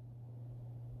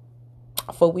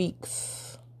for weeks.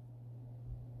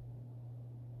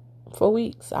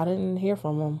 I didn't hear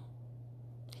from him.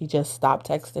 He just stopped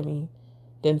texting me.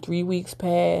 Then 3 weeks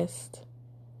passed.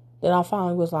 Then I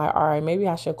finally was like, all right, maybe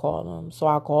I should call him. So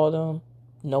I called him.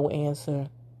 No answer.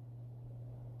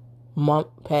 Month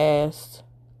passed.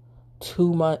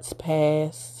 2 months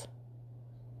passed.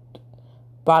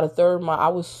 By the third month, I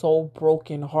was so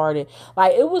brokenhearted.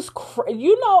 Like, it was,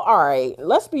 all right,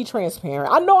 let's be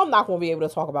transparent. I know I'm not going to be able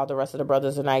to talk about the rest of the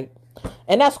brothers tonight.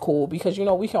 And that's cool because,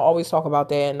 we can always talk about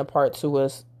that in the part 2.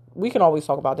 We can always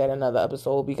talk about that in another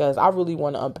episode because I really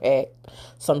want to unpack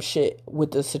some shit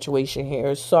with the situation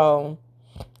here. So,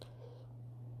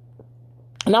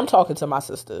 and I'm talking to my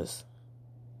sisters.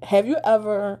 Have you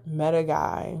ever met a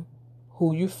guy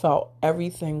who you felt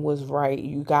everything was right?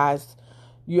 You guys,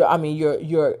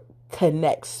 you're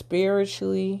connect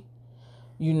spiritually.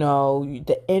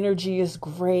 The energy is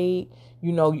great.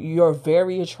 You're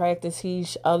very attracted to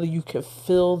each other. You can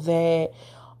feel that.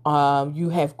 You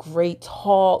have great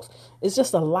talks. It's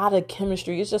just a lot of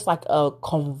chemistry. It's just like a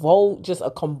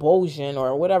convulsion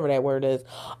or whatever that word is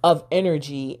of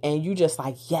energy. And you just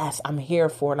like, yes, I'm here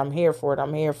for it. I'm here for it.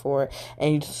 I'm here for it.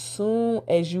 And as soon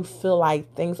as you feel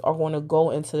like things are going to go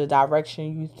into the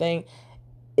direction you think,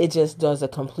 it just does a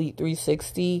complete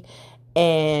 360.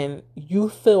 And you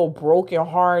feel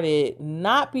brokenhearted,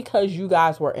 not because you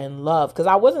guys were in love, because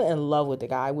I wasn't in love with the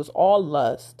guy. It was all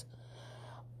lust.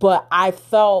 But I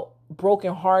felt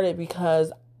brokenhearted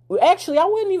because, actually, I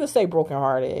wouldn't even say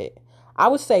brokenhearted. I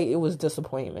would say it was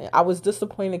disappointment. I was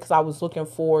disappointed because I was looking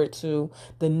forward to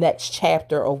the next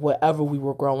chapter of whatever we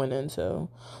were growing into.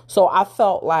 So I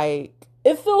felt like,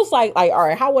 it feels like, all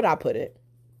right, how would I put it?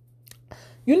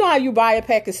 You know how you buy a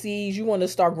pack of seeds, you want to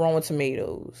start growing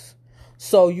tomatoes.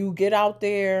 So you get out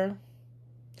there,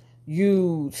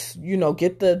 you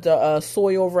get the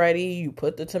soil ready, you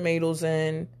put the tomatoes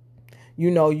in,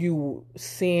 you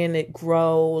seeing it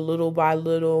grow little by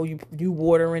little, you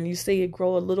water and you see it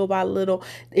grow a little by little.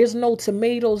 There's no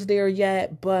tomatoes there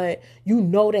yet, but you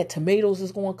know that tomatoes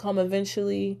is going to come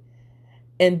eventually,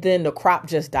 and then the crop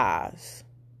just dies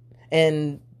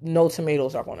and no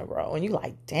tomatoes are going to grow. And you're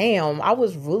like, damn, I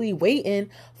was really waiting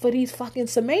for these fucking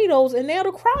tomatoes and now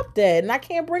the crop dead and I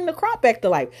can't bring the crop back to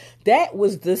life. That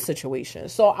was this situation.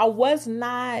 So I was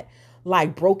not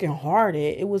like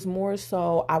brokenhearted. It was more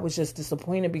so I was just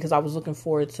disappointed because I was looking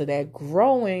forward to that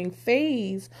growing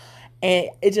phase and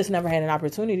it just never had an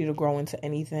opportunity to grow into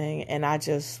anything. And I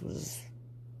just was,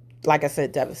 like I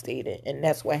said, devastated. And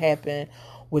that's what happened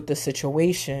with the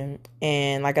situation.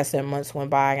 And like I said, months went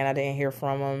by and I didn't hear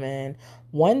from him. And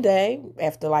one day,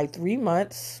 after like 3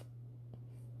 months,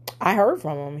 I heard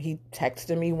from him. He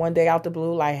texted me one day out the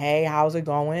blue, like, hey, how's it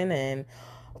going? And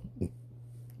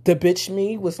the bitch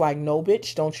me was like, no,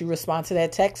 bitch, don't you respond to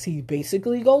that text. He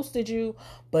basically ghosted you.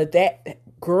 But that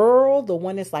girl, the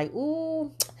one that's like, ooh,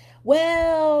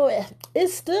 well,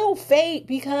 it's still fate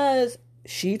because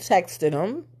she texted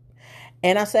him.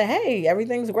 And I said, hey,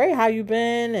 everything's great. How you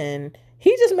been? And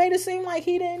he just made it seem like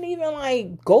he didn't even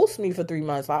like ghost me for 3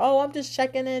 months. Like, oh, I'm just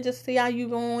checking in, just see how you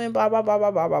doing, blah, blah, blah,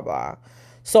 blah, blah, blah, blah.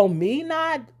 So me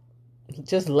not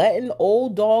just letting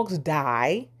old dogs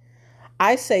die,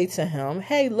 I say to him,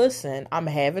 hey, listen, I'm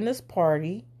having this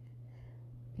party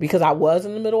because I was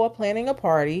in the middle of planning a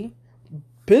party.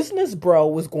 Business bro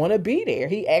was going to be there.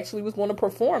 He actually was going to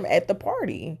perform at the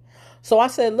party. So I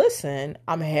said, listen,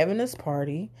 I'm having this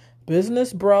party.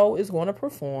 Business bro is going to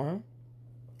perform.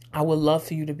 I would love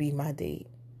for you to be my date.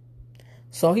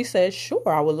 So he said, sure,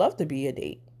 I would love to be a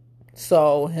date.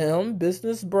 So him,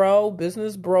 business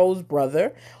bro's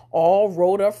brother, all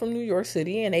rode up from New York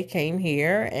City and they came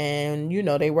here and,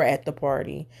 they were at the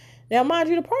party. Now, mind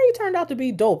you, the party turned out to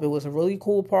be dope. It was a really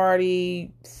cool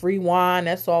party, free wine.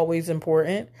 That's always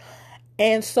important.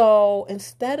 And so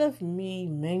instead of me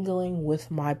mingling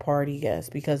with my party guests,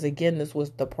 because again, this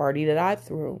was the party that I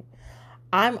threw,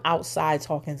 I'm outside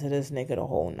talking to this nigga the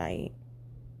whole night.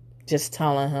 Just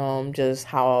telling him just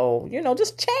how,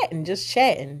 just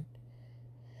chatting.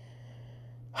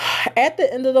 At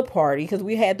the end of the party, because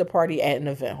we had the party at an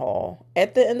event hall.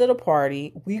 At the end of the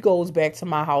party, we goes back to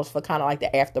my house for kind of like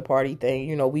the after party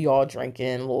thing. We all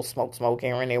drinking, a little smoke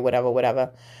here and there,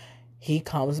 whatever. He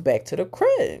comes back to the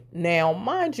crib. Now,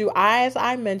 mind you, as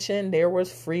I mentioned, there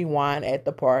was free wine at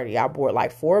the party. I bought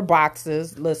like 4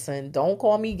 boxes. Listen, don't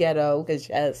call me ghetto, because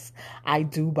yes, I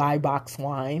do buy box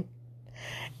wine.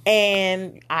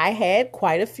 And I had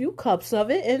quite a few cups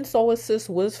of it. And so sis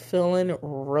was feeling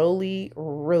really,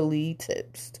 really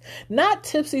tipsed. Not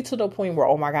tipsy to the point where,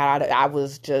 oh my God, I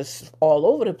was just all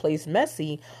over the place,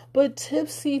 messy. But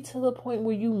tipsy to the point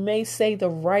where you may say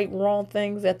the wrong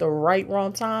things at the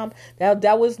wrong time.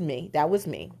 That was me. That was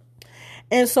me.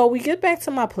 And so we get back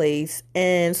to my place.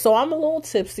 And so I'm a little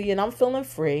tipsy and I'm feeling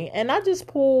free. And I just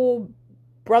pulled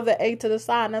Brother A to the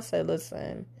side and I said,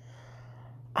 listen,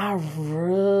 I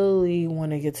really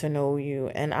want to get to know you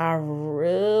and I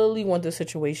really want the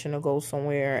situation to go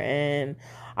somewhere, and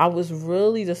I was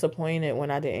really disappointed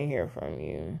when I didn't hear from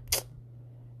you.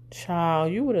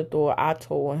 Child, you would have thought I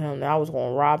told him that I was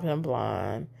going to rob him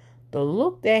blind. The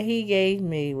look that he gave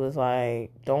me was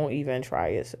like, don't even try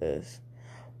it, sis.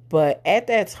 But at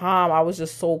that time, I was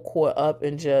just so caught up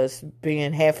in just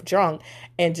being half drunk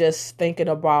and just thinking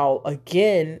about,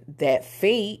 again, that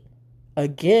fate.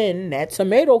 Again, that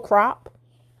tomato crop.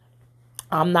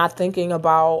 I'm not thinking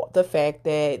about the fact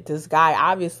that this guy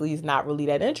obviously is not really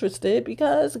that interested,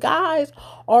 because guys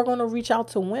are going to reach out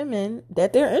to women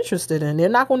that they're interested in. They're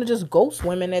not going to just ghost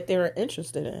women that they're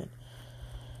interested in.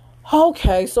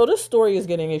 Okay, so this story is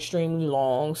getting extremely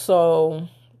long. So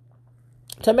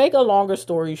to make a longer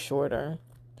story shorter,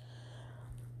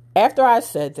 after I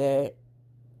said that,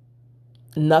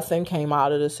 nothing came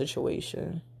out of the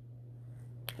situation.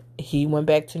 He went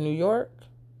back to New York,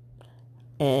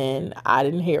 and I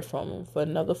didn't hear from him for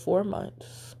another 4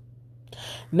 months.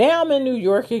 Now I'm in New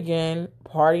York again,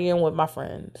 partying with my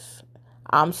friends.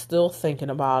 I'm still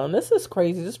thinking about him. This is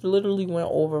crazy. This literally went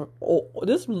over.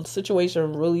 This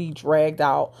situation really dragged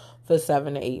out for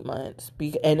 7 to 8 months.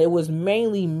 And it was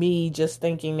mainly me just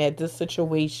thinking that this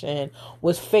situation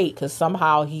was fate because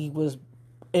somehow he was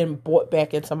brought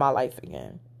back into my life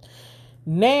again.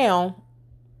 Now,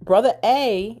 brother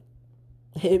A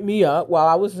hit me up while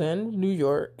I was in New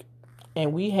York,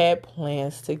 and we had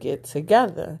plans to get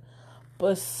together.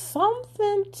 But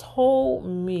something told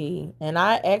me, and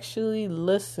I actually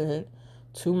listened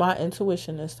to my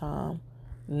intuition this time,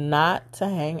 not to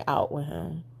hang out with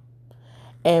him.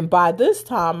 And by this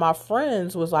time, my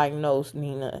friends was like, no,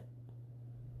 Nina,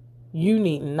 you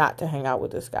need not to hang out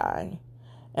with this guy.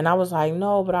 And I was like,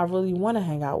 no, but I really want to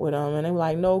hang out with him. And they were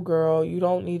like, no, girl, you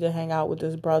don't need to hang out with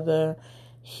this brother.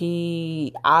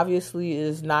 He obviously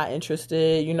is not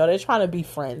interested. You know, they're trying to be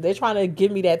friends. They're trying to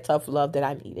give me that tough love that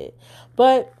I needed.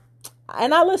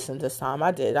 And I listened this time.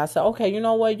 I did. I said, okay, you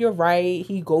know what? You're right.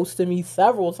 He ghosted me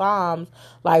several times.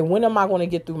 Like, when am I going to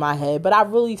get through my head? But I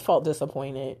really felt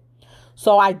disappointed.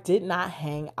 So I did not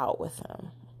hang out with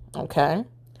him. Okay.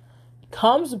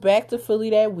 Comes back to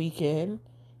Philly that weekend.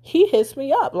 He hits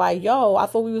me up like, yo, I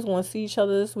thought we was going to see each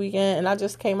other this weekend. And I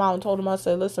just came out and told him, I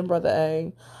said, listen, brother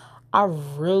A, I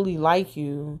really like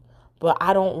you, but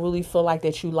I don't really feel like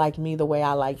that you like me the way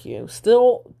I like you.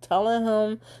 Still telling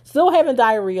him, still having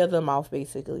diarrhea of the mouth,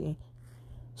 basically.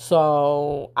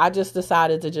 So I just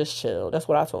decided to just chill. That's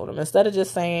what I told him. Instead of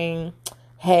just saying,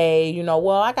 hey, you know,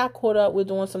 well, I got caught up with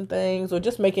doing some things, or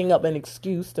just making up an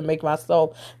excuse to make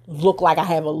myself look like I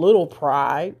have a little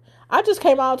pride, I just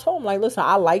came out and told him, like, listen,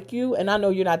 I like you, and I know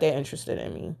you're not that interested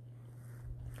in me.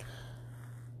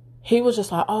 He was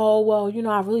just like, oh, well, you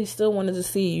know, I really still wanted to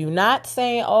see you. Not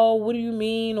saying, oh, what do you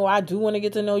mean? Or I do want to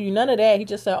get to know you. None of that. He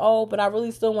just said, oh, but I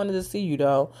really still wanted to see you,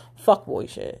 though. Fuckboy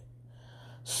shit.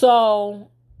 So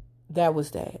that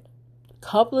was that.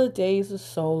 Couple of days or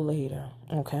so later.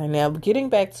 Okay. Now, getting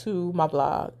back to my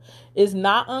blog. It's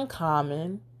not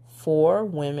uncommon for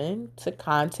women to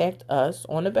contact us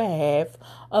on the behalf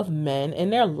of men in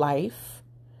their life.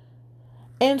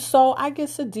 And so I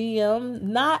get a DM,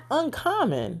 not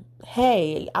uncommon.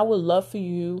 Hey, I would love for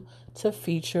you to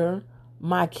feature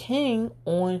my king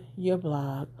on your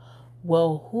blog.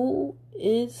 Well, who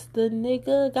is the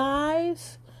nigga,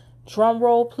 guys? Drum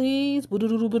roll, please.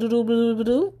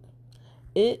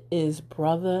 It is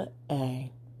brother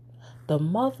A. The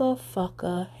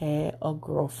motherfucker had a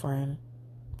girlfriend.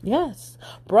 Yes,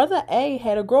 brother A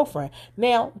had a girlfriend.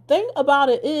 Now, thing about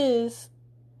it is,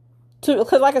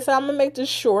 because like I said, I'm going to make this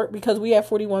short because we have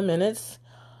 41 minutes.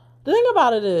 The thing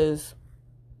about it is,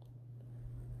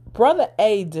 brother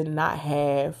A did not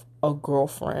have a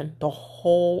girlfriend the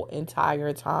whole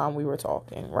entire time we were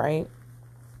talking, right?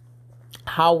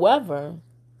 However,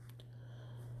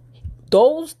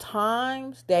 those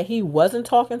times that he wasn't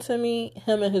talking to me,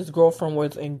 him and his girlfriend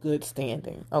was in good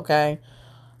standing, okay?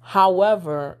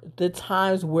 However, the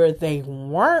times where they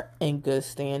weren't in good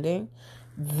standing,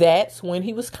 that's when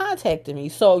he was contacting me.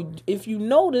 So if you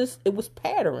notice, it was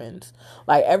patterns.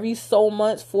 Like every so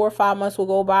months, 4 or 5 months will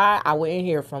go by, I wouldn't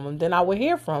hear from him. Then I would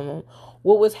hear from him.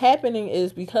 What was happening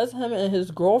is because him and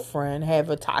his girlfriend have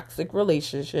a toxic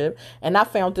relationship, and I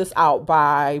found this out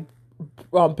by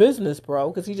Business Bro,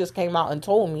 because he just came out and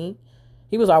told me.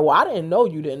 He was like, well, I didn't know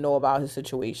you didn't know about his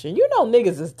situation. You know,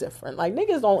 niggas is different. Like,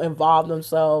 niggas don't involve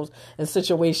themselves in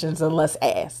situations unless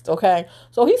asked, okay?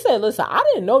 So he said, listen, I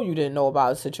didn't know you didn't know about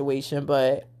his situation,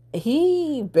 but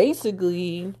he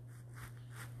basically,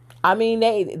 I mean,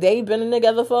 they've been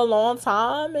together for a long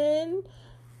time, and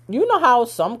you know how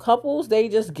some couples, they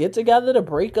just get together to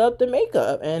break up to make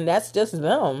up, and that's just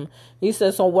them. He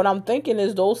said, so what I'm thinking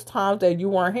is those times that you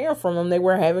weren't hearing from them, they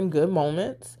were having good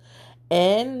moments.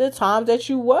 And the times that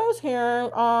you were hearing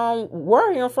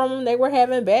from them, they were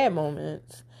having bad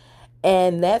moments.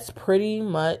 And that's pretty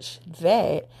much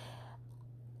that.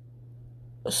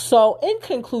 So, in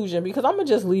conclusion, because I'm going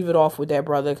to just leave it off with that,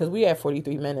 brother, because we have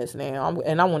 43 minutes now.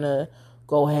 And I want to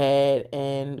go ahead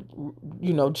and,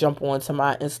 you know, jump onto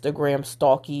my Instagram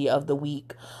stalky of the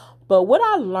week. But what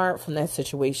I learned from that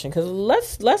situation, because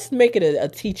let's make it a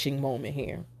teaching moment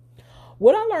here.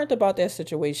 What I learned about that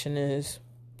situation is,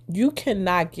 you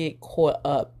cannot get caught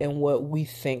up in what we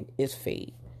think is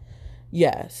fate.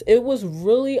 Yes, it was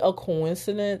really a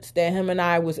coincidence that him and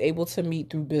I was able to meet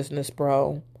through Business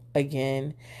Bro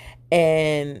again.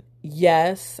 And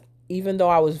yes, even though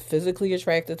I was physically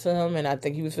attracted to him, and I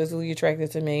think he was physically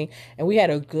attracted to me, and we had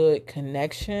a good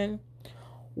connection,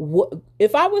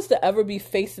 if I was to ever be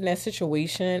faced in that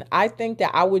situation, I think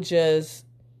that I would just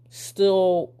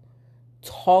still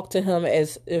talk to him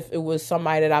as if it was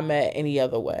somebody that I met any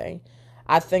other way.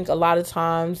 I think a lot of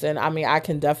times, and I mean, I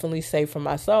can definitely say for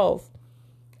myself,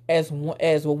 as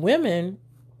women,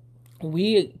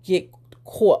 we get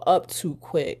caught up too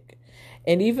quick.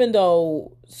 And even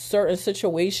though certain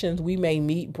situations we may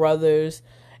meet brothers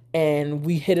and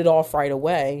we hit it off right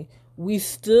away, we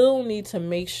still need to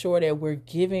make sure that we're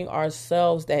giving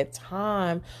ourselves that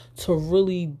time to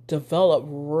really develop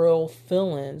real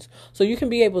feelings. So you can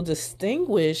be able to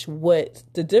distinguish you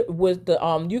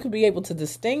can be able to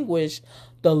distinguish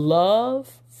the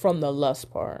love from the lust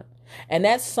part. And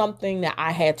that's something that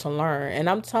I had to learn. And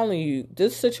I'm telling you,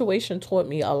 this situation taught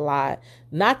me a lot,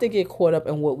 not to get caught up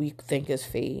in what we think is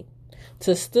fate,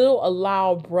 to still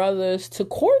allow brothers to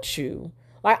court you.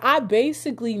 Like, I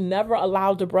basically never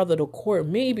allowed the brother to court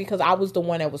me because I was the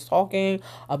one that was talking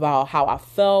about how I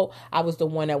felt. I was the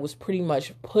one that was pretty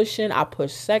much pushing. I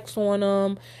pushed sex on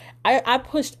him. I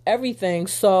pushed everything.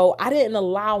 So I didn't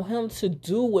allow him to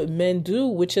do what men do,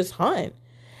 which is hunt.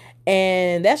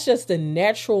 And that's just the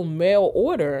natural male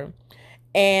order.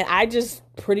 And I just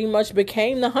pretty much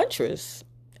became the huntress.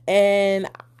 And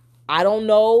I don't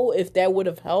know if that would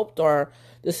have helped or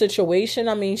the situation.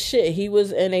 I mean, shit, he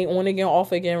was in a on again,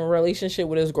 off again relationship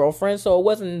with his girlfriend, so it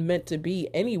wasn't meant to be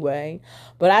anyway.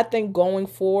 But I think going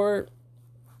forward,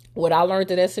 what I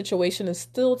learned in that situation is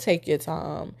still take your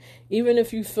time. Even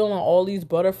if you feeling all these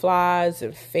butterflies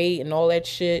and fate and all that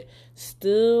shit,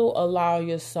 still allow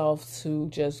yourself to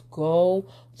just go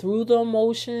through the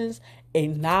emotions.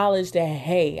 Acknowledge that,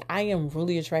 hey, I am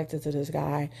really attracted to this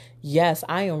guy. Yes,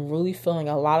 I am really feeling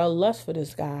a lot of lust for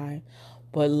this guy.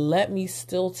 But let me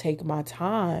still take my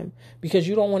time, because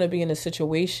you don't want to be in a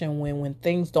situation when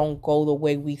things don't go the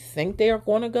way we think they are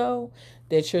going to go,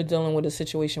 that you're dealing with a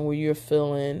situation where you're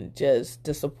feeling just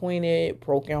disappointed,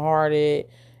 brokenhearted,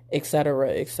 etc.,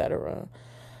 etc.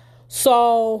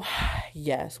 So,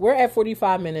 yes, we're at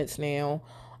 45 minutes now.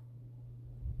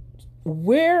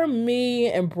 Where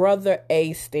me and brother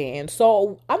A stand.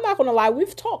 So, I'm not going to lie,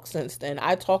 we've talked since then.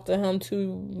 I talked to him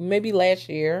maybe last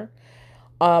year.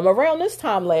 Around this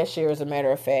time last year, as a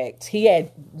matter of fact, he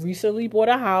had recently bought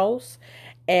a house,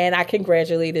 and I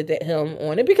congratulated him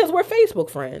on it because we're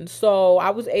Facebook friends. So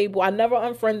I never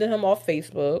unfriended him off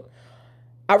Facebook.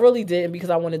 I really didn't, because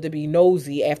I wanted to be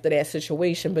nosy after that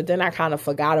situation, but then I kind of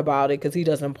forgot about it because he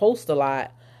doesn't post a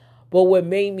lot. But what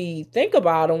made me think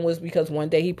about him was because one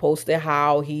day he posted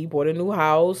how he bought a new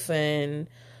house, and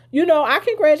I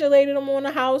congratulated him on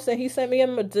the house, and he sent me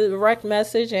a direct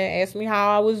message and asked me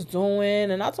how I was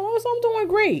doing. And I told him, I'm doing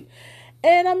great.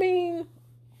 And I mean,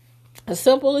 as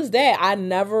simple as that. I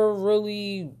never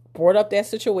really brought up that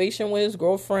situation with his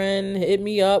girlfriend, hit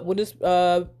me up with his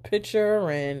picture,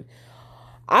 and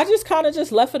I just kind of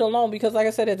just left it alone because, like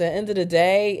I said, at the end of the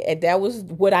day, that was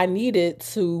what I needed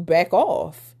to back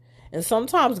off. And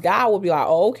sometimes God will be like,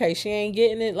 oh, okay, she ain't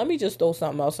getting it. Let me just throw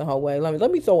something else in her way.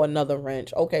 Let me throw another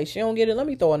wrench. Okay, she don't get it. Let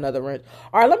me throw another wrench.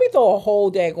 All right, let me throw a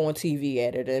whole daggone TV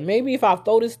at it. And maybe if I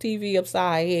throw this TV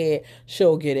upside her head,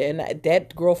 she'll get it. And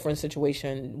that girlfriend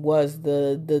situation was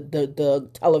the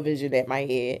television at my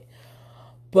head.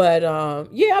 But,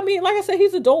 yeah, I mean, like I said,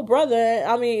 he's a dope brother.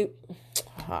 I mean,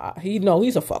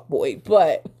 he's a fuckboy.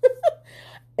 But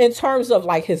in terms of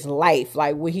like his life,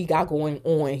 like what he got going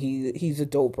on, he's a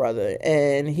dope brother,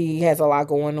 and he has a lot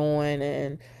going on,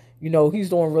 and he's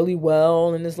doing really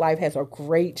well in his life, has a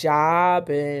great job,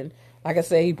 and like I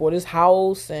said, he bought his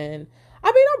house. And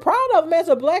I mean, I'm proud of him as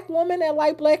a black woman that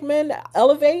like black men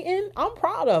elevating. I'm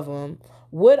proud of him.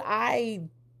 Would I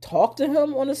talk to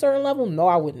him on a certain level? No,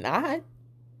 I would not.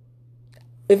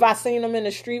 If I seen him in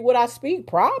the street, would I speak?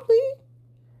 Probably.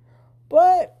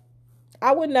 But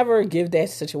I would never give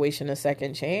that situation a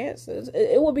second chance.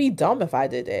 It would be dumb if I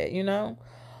did that,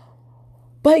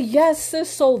 But yes, sis,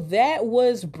 so that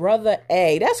was Brother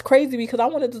A. That's crazy because I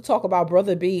wanted to talk about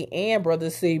Brother B and Brother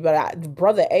C, but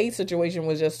Brother A situation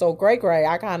was just so great.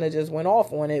 I kind of just went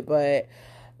off on it, but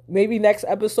maybe next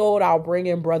episode I'll bring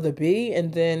in Brother B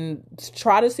and then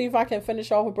try to see if I can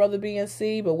finish off with Brother B and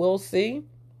C, but we'll see.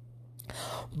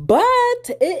 But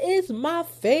it is my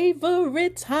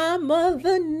favorite time of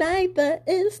the night, the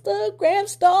Instagram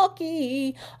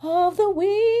stalky of the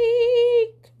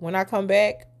week. When I come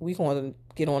back, we going to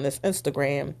get on this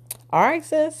Instagram. All right,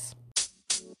 sis?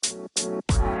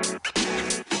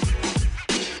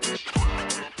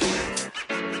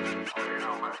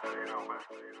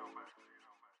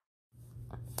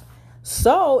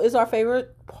 So, is our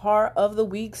favorite part of the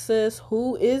week, sis?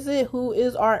 Who is it? Who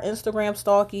is our Instagram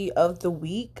stalky of the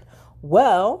week?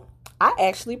 Well, I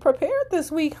actually prepared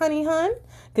this week, honey hun.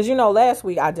 Because, last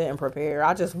week I didn't prepare.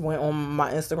 I just went on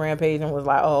my Instagram page and was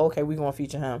like, oh, okay, we're going to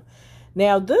feature him.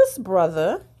 Now, this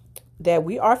brother that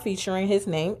we are featuring, his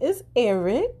name is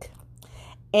Eric.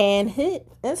 And hit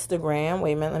Instagram.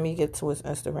 Wait a minute, let me get to his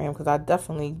Instagram because I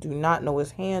definitely do not know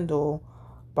his handle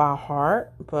by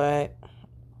heart. But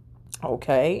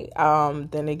okay.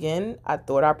 Then again, I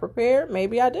thought I prepared.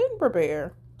 Maybe I didn't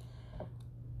prepare.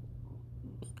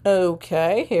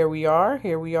 Okay, here we are.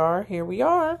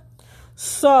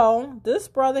 So, this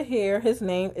brother here, his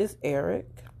name is Eric,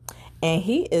 and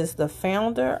he is the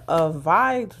founder of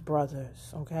Vibes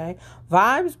Brothers, okay?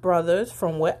 Vibes Brothers,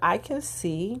 from what I can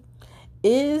see,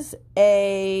 is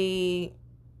a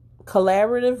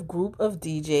collaborative group of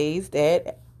DJs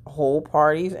that hold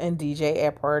parties and DJ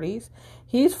at parties.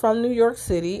 He's from New York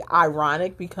City.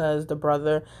 Ironic because the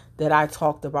brother that I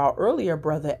talked about earlier,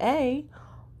 Brother A,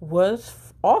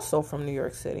 was also from New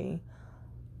York City.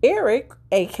 Eric,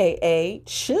 aka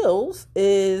Chills,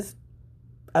 is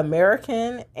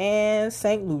American and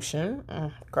St. Lucian.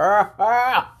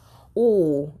 Girl.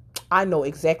 Ooh, I know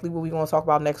exactly what we're going to talk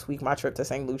about next week, my trip to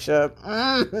St. Lucia.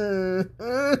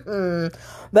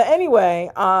 But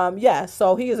anyway, yeah,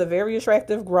 so he is a very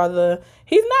attractive brother.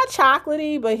 He's not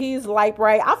chocolatey, but he's light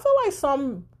bright. I feel like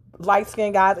some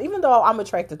light-skinned guys, even though I'm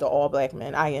attracted to all black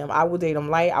men, I would date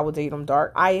them light, I would date them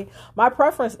dark. My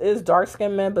preference is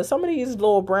dark-skinned men, but some of these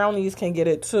little brownies can get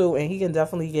it too, and he can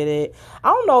definitely get it. I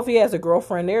don't know if he has a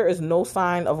girlfriend. There is no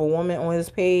sign of a woman on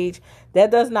his page. That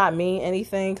does not mean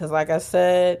anything, because like I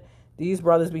said, these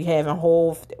brothers be having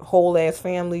whole ass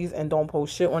families and don't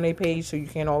post shit on their page, so you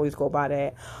can't always go by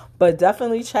that. But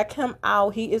definitely check him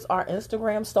out. He is our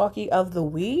Instagram stalkie of the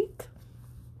week.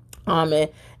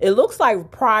 It looks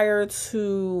like prior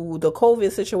to the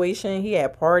COVID situation, he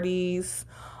had parties.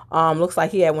 Looks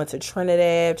like he had went to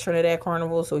Trinidad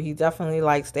Carnival, so he definitely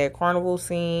likes that carnival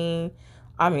scene.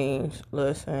 I mean,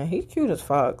 listen, he's cute as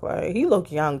fuck. Like, he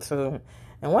look young too.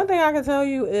 And one thing I can tell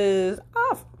you is,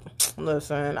 I'll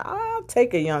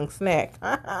take a young snack.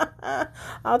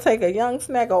 I'll take a young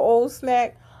snack, an old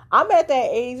snack. I'm at that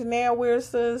age now where,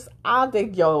 sis, I'll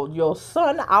date your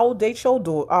son, I'll date your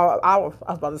daughter. I was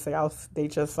about to say, I'll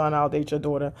date your son, I'll date your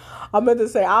daughter. I meant to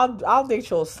say, I'll date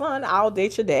your son, I'll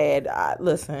date your dad.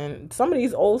 Listen, some of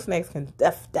these old snacks can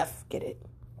def get it.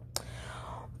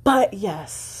 But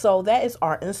yes, so that is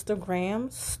our Instagram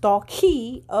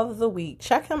stalkie of the week.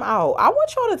 Check him out. I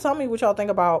want y'all to tell me what y'all think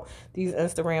about these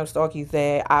Instagram stalkies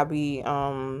that I be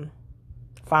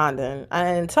finding,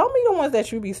 and tell me the ones that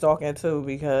you be stalking too,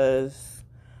 because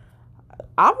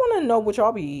I want to know what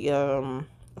y'all be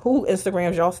who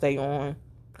Instagrams y'all stay on,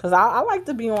 because I like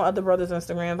to be on other brothers'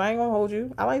 Instagrams. I ain't gonna hold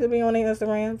you. I like to be on their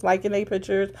Instagrams, liking their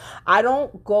pictures. I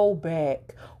don't go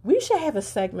back. We should have a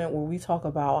segment where we talk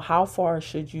about how far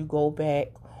should you go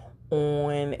back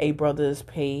on a brother's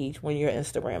page when you're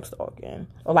Instagram stalking,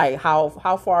 or like how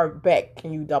far back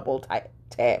can you double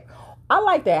tap. I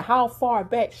like that. How far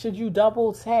back should you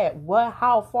double tap?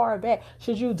 How far back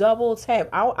should you double tap?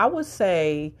 I would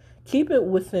say keep it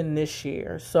within this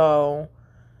year. So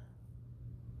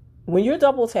when you're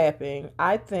double tapping,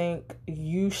 I think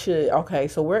you should, okay,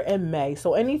 so we're in May.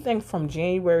 So anything from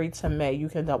January to May, you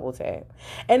can double tap.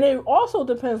 And it also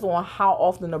depends on how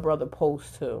often the brother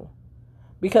posts too.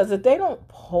 Because if they don't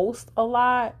post a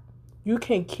lot, you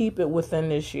can keep it within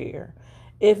this year.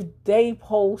 If they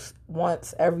post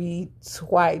once every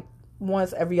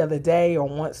other day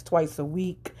or twice a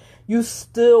week, you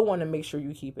still want to make sure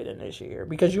you keep it in this year,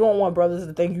 because you don't want brothers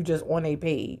to think you just on a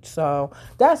page. So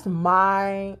that's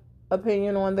my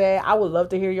opinion on that. I would love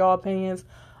to hear y'all opinions.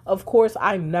 Of course,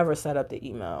 I never set up the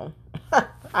email.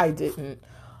 I didn't.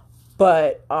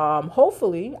 But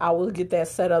hopefully I will get that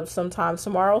set up sometime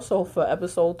tomorrow. So for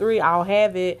episode 3, I'll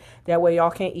have it. That way y'all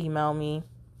can email me.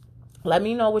 Let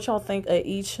me know what y'all think of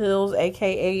E. Chills,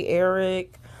 a.k.a.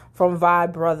 Eric from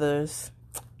Vibe Brothers.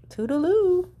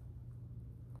 Toodaloo.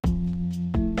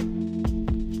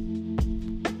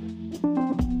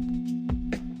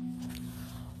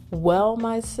 Well,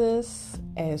 my sis,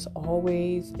 as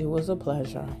always, it was a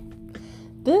pleasure.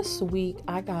 This week,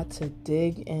 I got to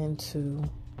dig into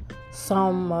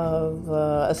some of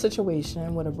a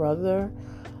situation with a brother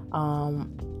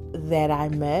that I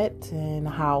met, and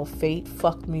how fate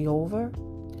fucked me over.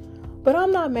 But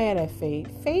I'm not mad at fate.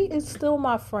 Fate is still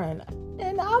my friend.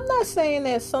 And I'm not saying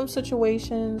that some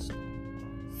situations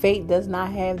fate does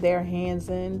not have their hands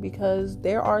in, because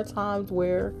there are times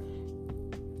where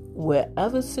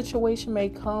whatever situation may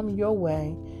come your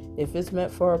way, if it's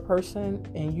meant for a person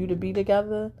and you to be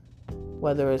together,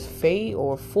 whether it's fate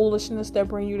or foolishness that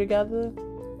bring you together,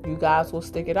 you guys will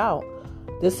stick it out.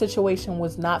 This situation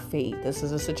was not fate. This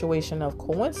is a situation of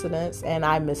coincidence, and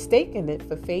I mistaken it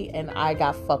for fate, and I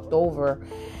got fucked over.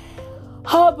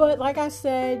 But like I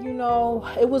said,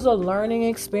 it was a learning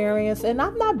experience, and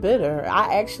I'm not bitter.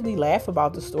 I actually laugh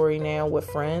about the story now with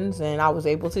friends, and I was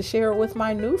able to share it with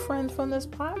my new friends from this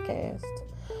podcast.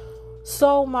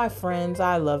 So, my friends,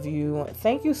 I love you.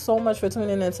 Thank you so much for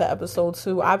tuning into episode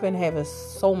 2. I've been having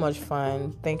so much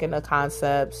fun thinking of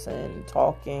concepts and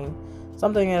talking.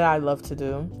 Something that I love to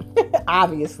do,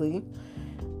 obviously.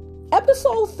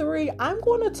 Episode 3, I'm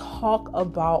going to talk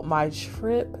about my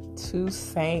trip to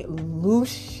St.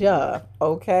 Lucia,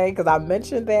 okay? Because I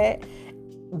mentioned that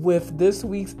with this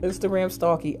week's Instagram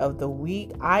Stalky of the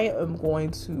week. I am going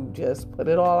to just put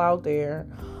it all out there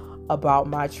about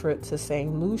my trip to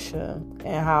St. Lucia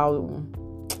and how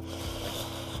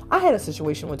I had a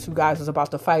situation when 2 guys was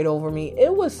about to fight over me.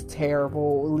 It was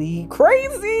terribly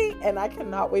crazy, and I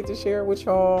cannot wait to share it with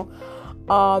y'all.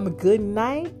 Good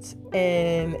night,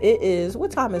 and it is,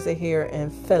 what time is it here in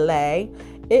Philly?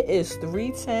 It is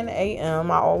 3:10 a.m.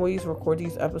 I always record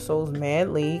these episodes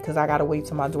madly because I gotta wait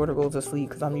till my daughter goes to sleep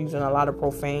because I'm using a lot of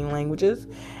profane languages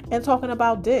and talking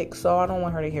about dick, so I don't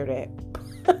want her to hear that.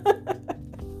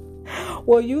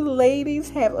 Well, you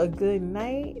ladies have a good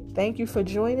night. Thank you for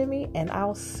joining me, and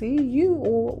I'll see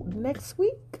you next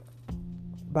week.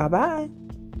 Bye-bye.